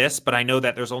in like this, but I know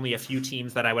that there's only a few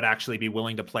teams that I would actually be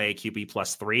willing to play QB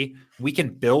 +3. We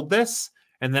can build this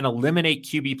and then eliminate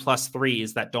QB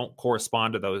 +3s that don't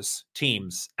correspond to those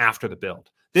teams after the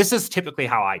build. This is typically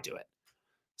how I do it.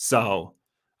 So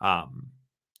let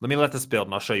me let this build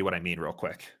and I'll show you what I mean real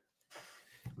quick.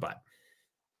 But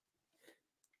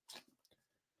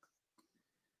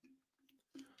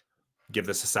give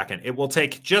this a second. It will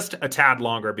take just a tad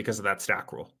longer because of that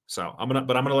stack rule. So I'm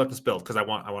gonna let this build because I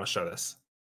want to show this.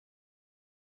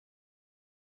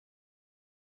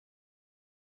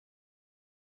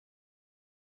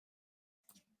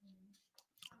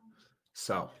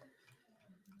 So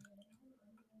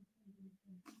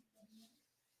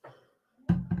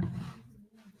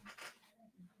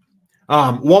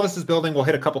while this is building, we'll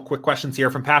hit a couple quick questions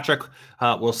here from Patrick.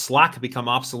 Will Slack become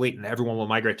obsolete and everyone will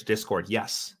migrate to Discord?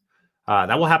 Yes.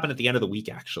 That will happen at the end of the week,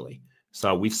 actually.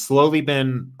 So we've slowly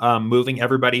been moving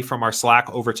everybody from our Slack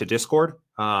over to Discord.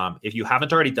 If you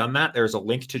haven't already done that, there's a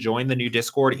link to join the new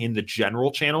Discord in the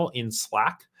general channel in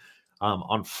Slack.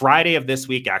 On Friday of this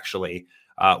week, actually,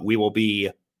 we will be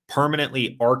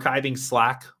permanently archiving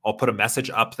Slack. I'll put a message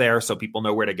up there so people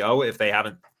know where to go if they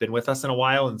haven't been with us in a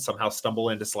while and somehow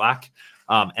stumble into Slack.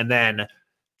 And then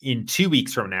in 2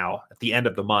 weeks from now, at the end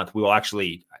of the month, we will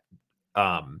actually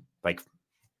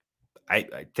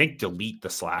I think delete the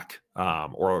Slack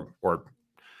or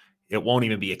it won't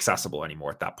even be accessible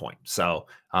anymore at that point. So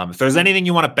if there's anything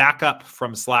you want to back up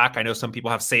from Slack, I know some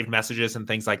people have saved messages and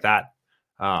things like that.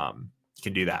 You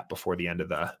can do that before the end of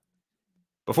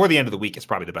the week is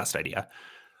probably the best idea.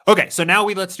 Okay, so now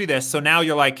let's do this. So now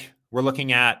you're like, we're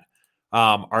looking at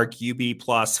our QB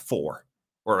 +4.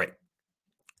 Or wait,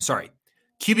 sorry.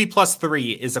 QB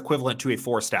 +3 is equivalent to a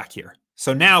 4 stack here.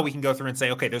 So now we can go through and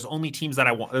say, okay, there's only teams that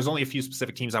I want. There's only a few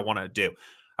specific teams I want to do.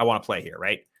 I want to play here,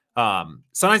 right?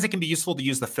 Sometimes it can be useful to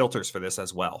use the filters for this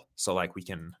as well. So like we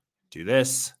can do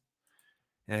this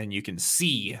and you can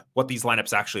see what these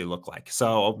lineups actually look like.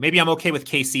 So maybe I'm okay with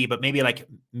KC, but maybe like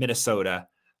Minnesota.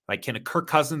 Like, can a Kirk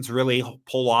Cousins really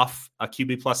pull off a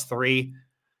QB +3?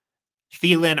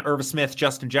 Thielen, Irv Smith,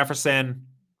 Justin Jefferson?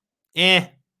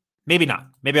 Maybe not.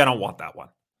 Maybe I don't want that one.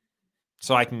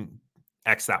 So I can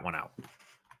X that one out.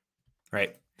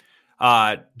 Right.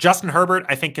 Justin Herbert,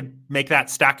 I think, could make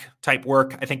that stack type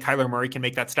work. I think Kyler Murray can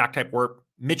make that stack type work.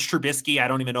 Mitch Trubisky, I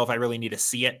don't even know if I really need to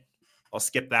see it. I'll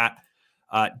skip that.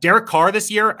 Derek Carr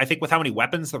this year, I think with how many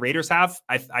weapons the Raiders have,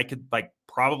 I could like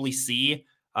probably see.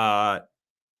 I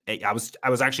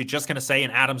was actually just going to say an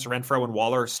Adams, Renfro, and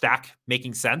Waller stack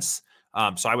making sense.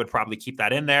 So I would probably keep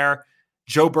that in there.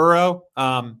 Joe Burrow,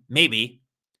 maybe.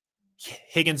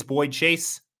 Higgins, Boyd,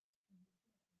 Chase.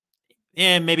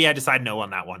 And maybe I decide no on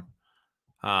that one.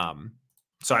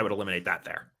 So I would eliminate that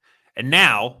there. And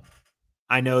now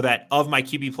I know that of my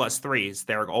QB +3s,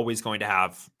 they're always going to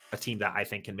have a team that I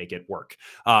think can make it work.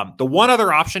 The one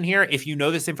other option here, if you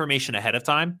know this information ahead of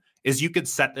time, is you could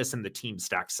set this in the team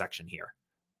stack section here.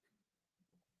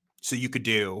 So you could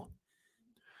do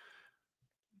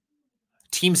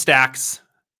team stacks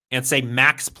and say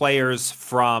max players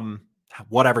from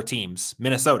whatever teams,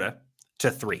 Minnesota, to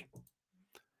 3.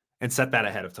 And set that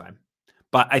ahead of time.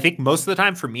 But I think most of the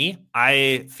time for me,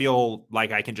 I feel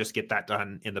like I can just get that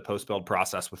done in the post-build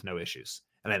process with no issues.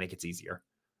 And I think it's easier.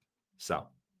 So.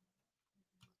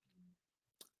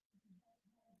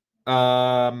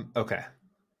 Okay.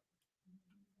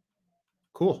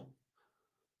 Cool.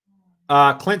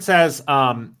 Clint says,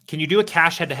 can you do a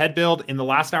cash head-to-head build? In the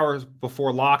last hours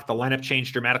before lock, the lineup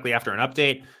changed dramatically after an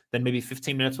update. Then maybe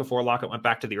 15 minutes before lock, it went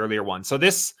back to the earlier one. So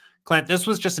this, Clint, this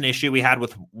was just an issue we had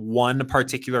with one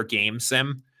particular game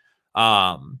sim.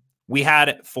 We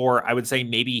had for, I would say,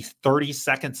 maybe 30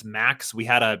 seconds max, we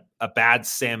had a bad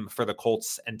sim for the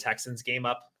Colts and Texans game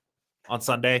up on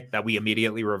Sunday that we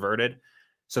immediately reverted.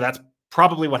 So that's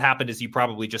probably what happened, is you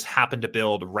probably just happened to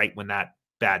build right when that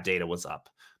bad data was up.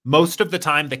 Most of the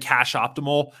time, the cache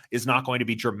optimal is not going to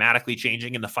be dramatically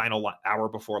changing in the final hour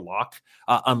before lock,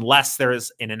 unless there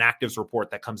is an inactives report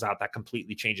that comes out that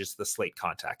completely changes the slate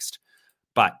context.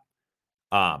 But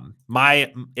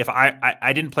if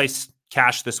I didn't place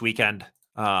cache this weekend,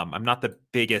 I'm not the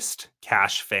biggest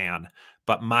cache fan,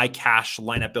 but my cache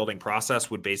lineup building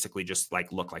process would basically just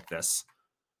like look like this.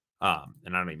 And I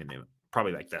don't even know,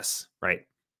 probably like this, right?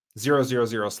 0, 0,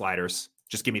 0 sliders.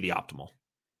 Just give me the optimal.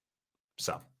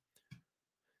 So,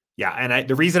 yeah. And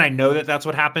the reason I know that that's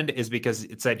what happened is because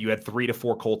it said you had 3 to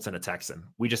 4 Colts and a Texan.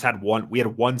 We just had one. We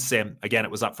had one sim. Again, it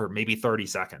was up for maybe 30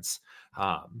 seconds,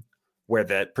 where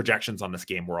the projections on this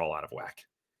game were all out of whack.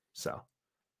 So,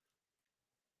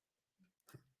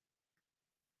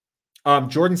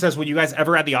 Jordan says, will you guys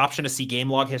ever add the option to see game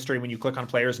log history when you click on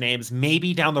players' names?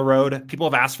 Maybe down the road. People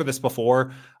have asked for this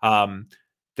before.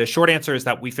 The short answer is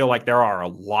that we feel like there are a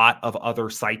lot of other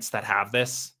sites that have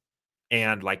this,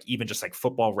 and like even just like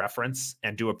Football Reference,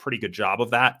 and do a pretty good job of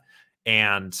that.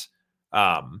 And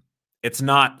it's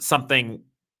not something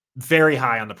very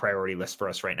high on the priority list for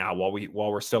us right now, while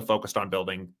we're still focused on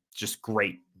building just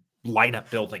great lineup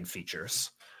building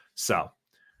features. So,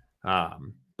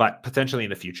 but potentially in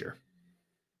the future.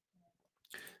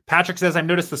 Patrick says, I've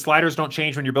noticed the sliders don't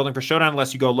change when you're building for Showdown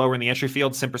unless you go lower in the entry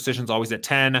field. Sim precision's always at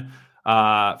 10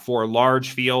 for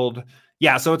large field.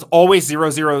 Yeah, so it's always 0,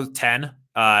 0, 10.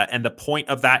 And the point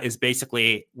of that is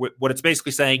basically, what it's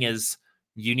basically saying is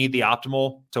you need the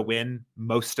optimal to win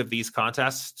most of these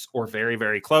contests, or very,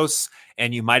 very close.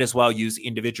 And you might as well use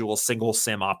individual single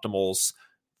sim optimals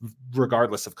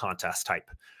regardless of contest type.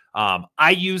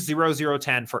 I use 0, 0,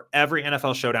 10 for every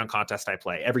NFL Showdown contest I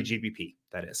play, every GBP,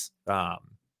 that is.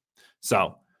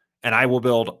 So, and I will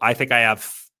build, I think I have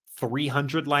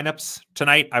 300 lineups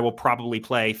tonight. I will probably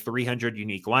play 300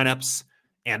 unique lineups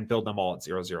and build them all at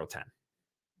 0, 0, 10.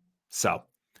 So,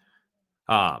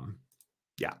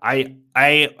 yeah, I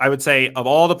would say of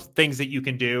all the things that you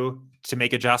can do to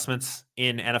make adjustments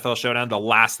in NFL Showdown, the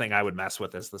last thing I would mess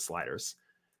with is the sliders.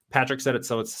 Patrick said it,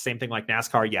 so it's the same thing like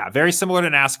NASCAR. Yeah, very similar to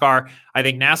NASCAR. I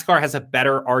think NASCAR has a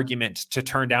better argument to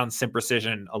turn down sim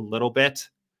precision a little bit.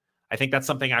 I think that's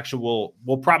something actually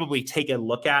we'll probably take a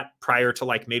look at prior to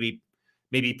like maybe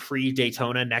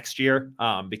pre-Daytona next year,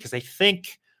 because I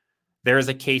think there is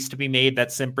a case to be made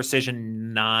that sim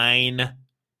precision 9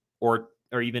 or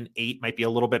even 8 might be a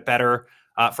little bit better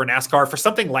for NASCAR. For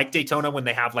something like Daytona, when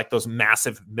they have like those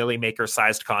massive millimaker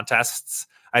sized contests,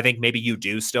 I think maybe you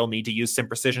do still need to use sim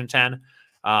precision 10.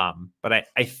 But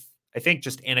I think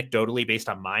just anecdotally, based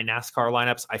on my NASCAR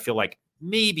lineups, I feel like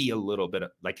maybe a little bit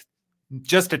of like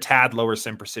just a tad lower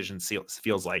sim precision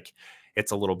feels like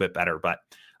it's a little bit better. But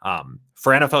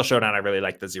for NFL Showdown, I really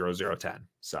like the 0, 0, 10.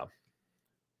 So,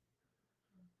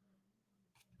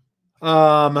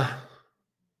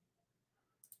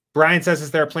 Brian says,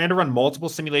 is there a plan to run multiple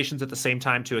simulations at the same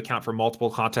time to account for multiple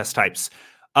contest types?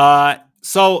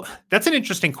 So that's an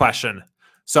interesting question.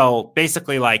 So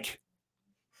basically, like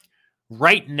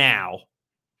right now,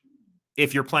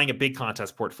 if you're playing a big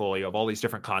contest portfolio of all these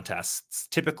different contests,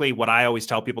 typically what I always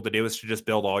tell people to do is to just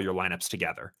build all your lineups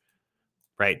together,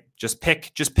 right? Just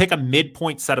pick a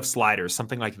midpoint set of sliders,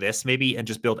 something like this maybe, and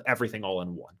just build everything all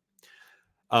in one.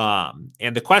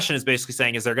 And the question is basically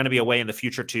saying, is there going to be a way in the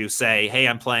future to say, hey,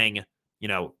 I'm playing,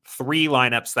 3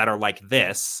 lineups that are like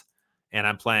this, and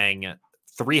I'm playing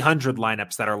 300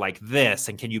 lineups that are like this,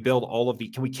 and can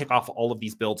we kick off all of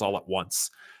these builds all at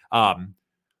once?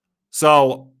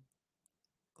 So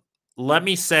let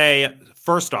me say,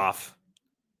 first off,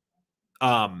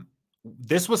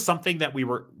 this was something that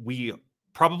we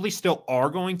probably still are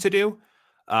going to do,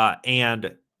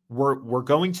 and we're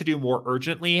going to do more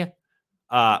urgently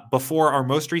before our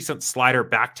most recent slider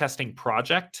backtesting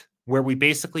project, where we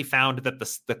basically found that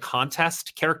the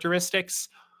contest characteristics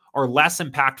are less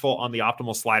impactful on the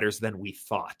optimal sliders than we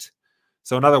thought.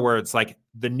 So in other words, like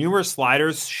the newer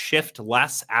sliders shift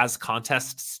less as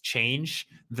contests change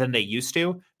than they used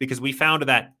to, because we found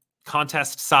that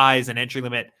contest size and entry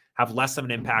limit have less of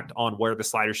an impact on where the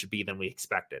slider should be than we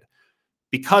expected.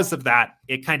 Because of that,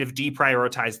 it kind of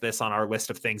deprioritized this on our list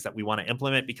of things that we want to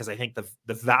implement, because I think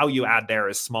the value add there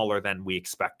is smaller than we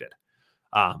expected.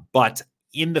 But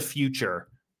in the future,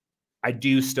 I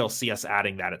do still see us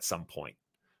adding that at some point,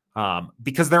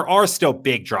 because there are still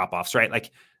big drop-offs, right?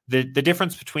 Like the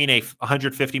difference between a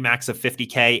 150 max of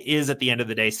 50K is at the end of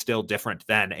the day still different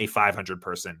than a 500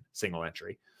 person single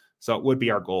entry. So it would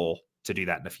be our goal to do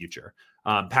that in the future.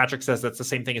 Patrick says that's the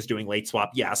same thing as doing late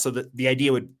swap. Yeah. So the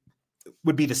idea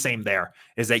would be the same there,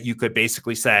 is that you could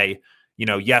basically say,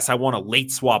 yes, I want to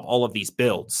late swap all of these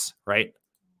builds, right?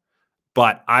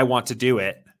 But I want to do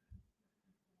it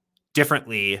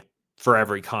differently for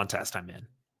every contest I'm in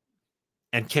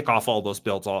and kick off all those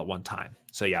builds all at one time.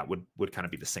 So yeah, it would kind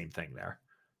of be the same thing there.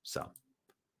 So,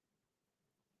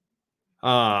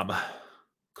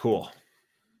 cool.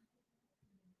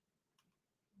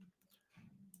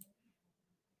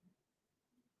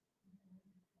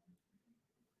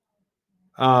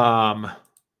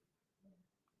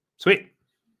 Sweet.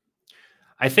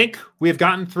 I think we've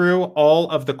gotten through all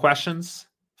of the questions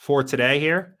for today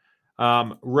here.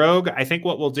 Rogue, I think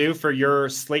what we'll do for your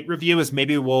slate review is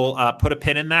maybe we'll put a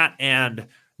pin in that and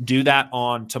do that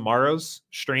on tomorrow's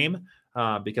stream,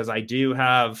 because I do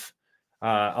have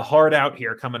a hard out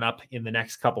here coming up in the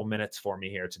next couple minutes for me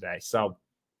here today. So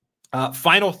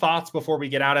final thoughts before we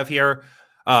get out of here.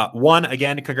 One,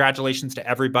 again, congratulations to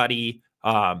everybody.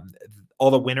 All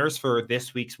the winners for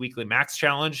this week's Weekly Max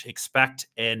Challenge. Expect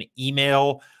an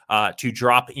email to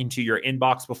drop into your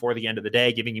inbox before the end of the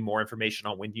day, giving you more information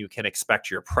on when you can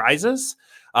expect your prizes.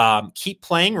 Keep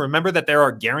playing. Remember that there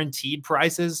are guaranteed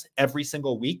prizes every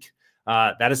single week.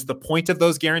 That is the point of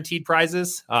those guaranteed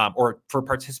prizes, or for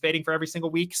participating for every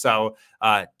single week. So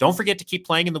don't forget to keep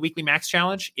playing in the Weekly Max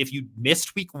Challenge. If you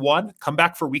missed week 1, come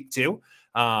back for week 2.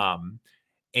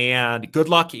 And good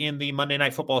luck in the Monday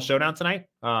Night Football Showdown tonight.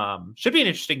 Should be an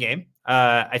interesting game.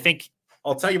 I think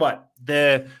I'll tell you what,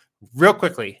 real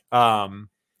quickly,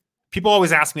 people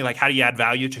always ask me, like, how do you add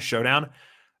value to Showdown?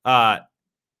 I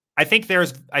think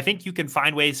you can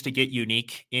find ways to get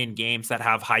unique in games that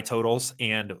have high totals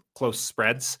and close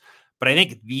spreads. But I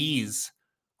think these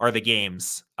are the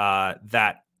games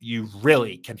that you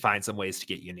really can find some ways to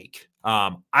get unique.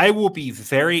 I will be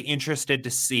very interested to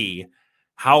see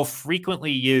how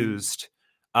frequently used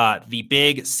the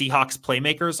big Seahawks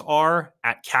playmakers are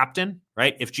at captain,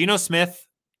 right? If Geno Smith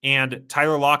and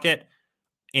Tyler Lockett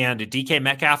and DK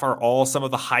Metcalf are all some of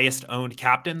the highest owned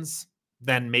captains,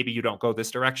 then maybe you don't go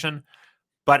this direction.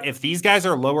 But if these guys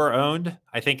are lower owned,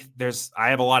 I think I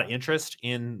have a lot of interest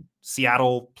in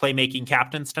Seattle playmaking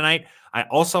captains tonight. I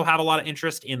also have a lot of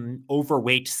interest in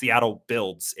overweight Seattle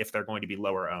builds if they're going to be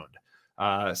lower owned.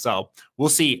 So we'll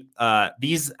see. I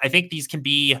think these can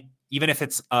be, even if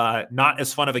it's not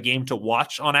as fun of a game to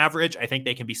watch on average, I think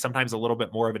they can be sometimes a little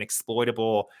bit more of an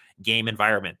exploitable game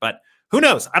environment. But who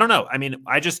knows? I don't know. I mean,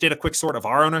 I just did a quick sort of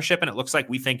our ownership, and it looks like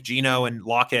we think Geno and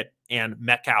Lockett and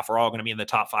Metcalf are all going to be in the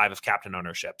top 5 of captain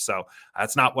ownership. So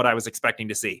that's not what I was expecting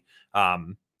to see.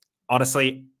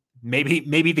 Honestly,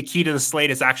 maybe the key to the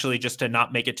slate is actually just to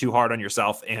not make it too hard on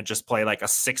yourself and just play like a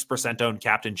 6% owned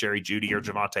captain, Jerry Jeudy or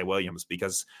Javonte Williams,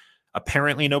 because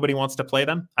apparently nobody wants to play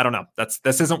them. I don't know.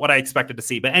 This isn't what I expected to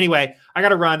see. But anyway, I got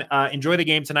to run. Enjoy the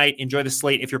game tonight. Enjoy the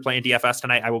slate. If you're playing DFS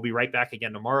tonight, I will be right back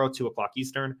again tomorrow, 2:00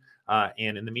 Eastern.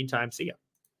 And in the meantime, see ya.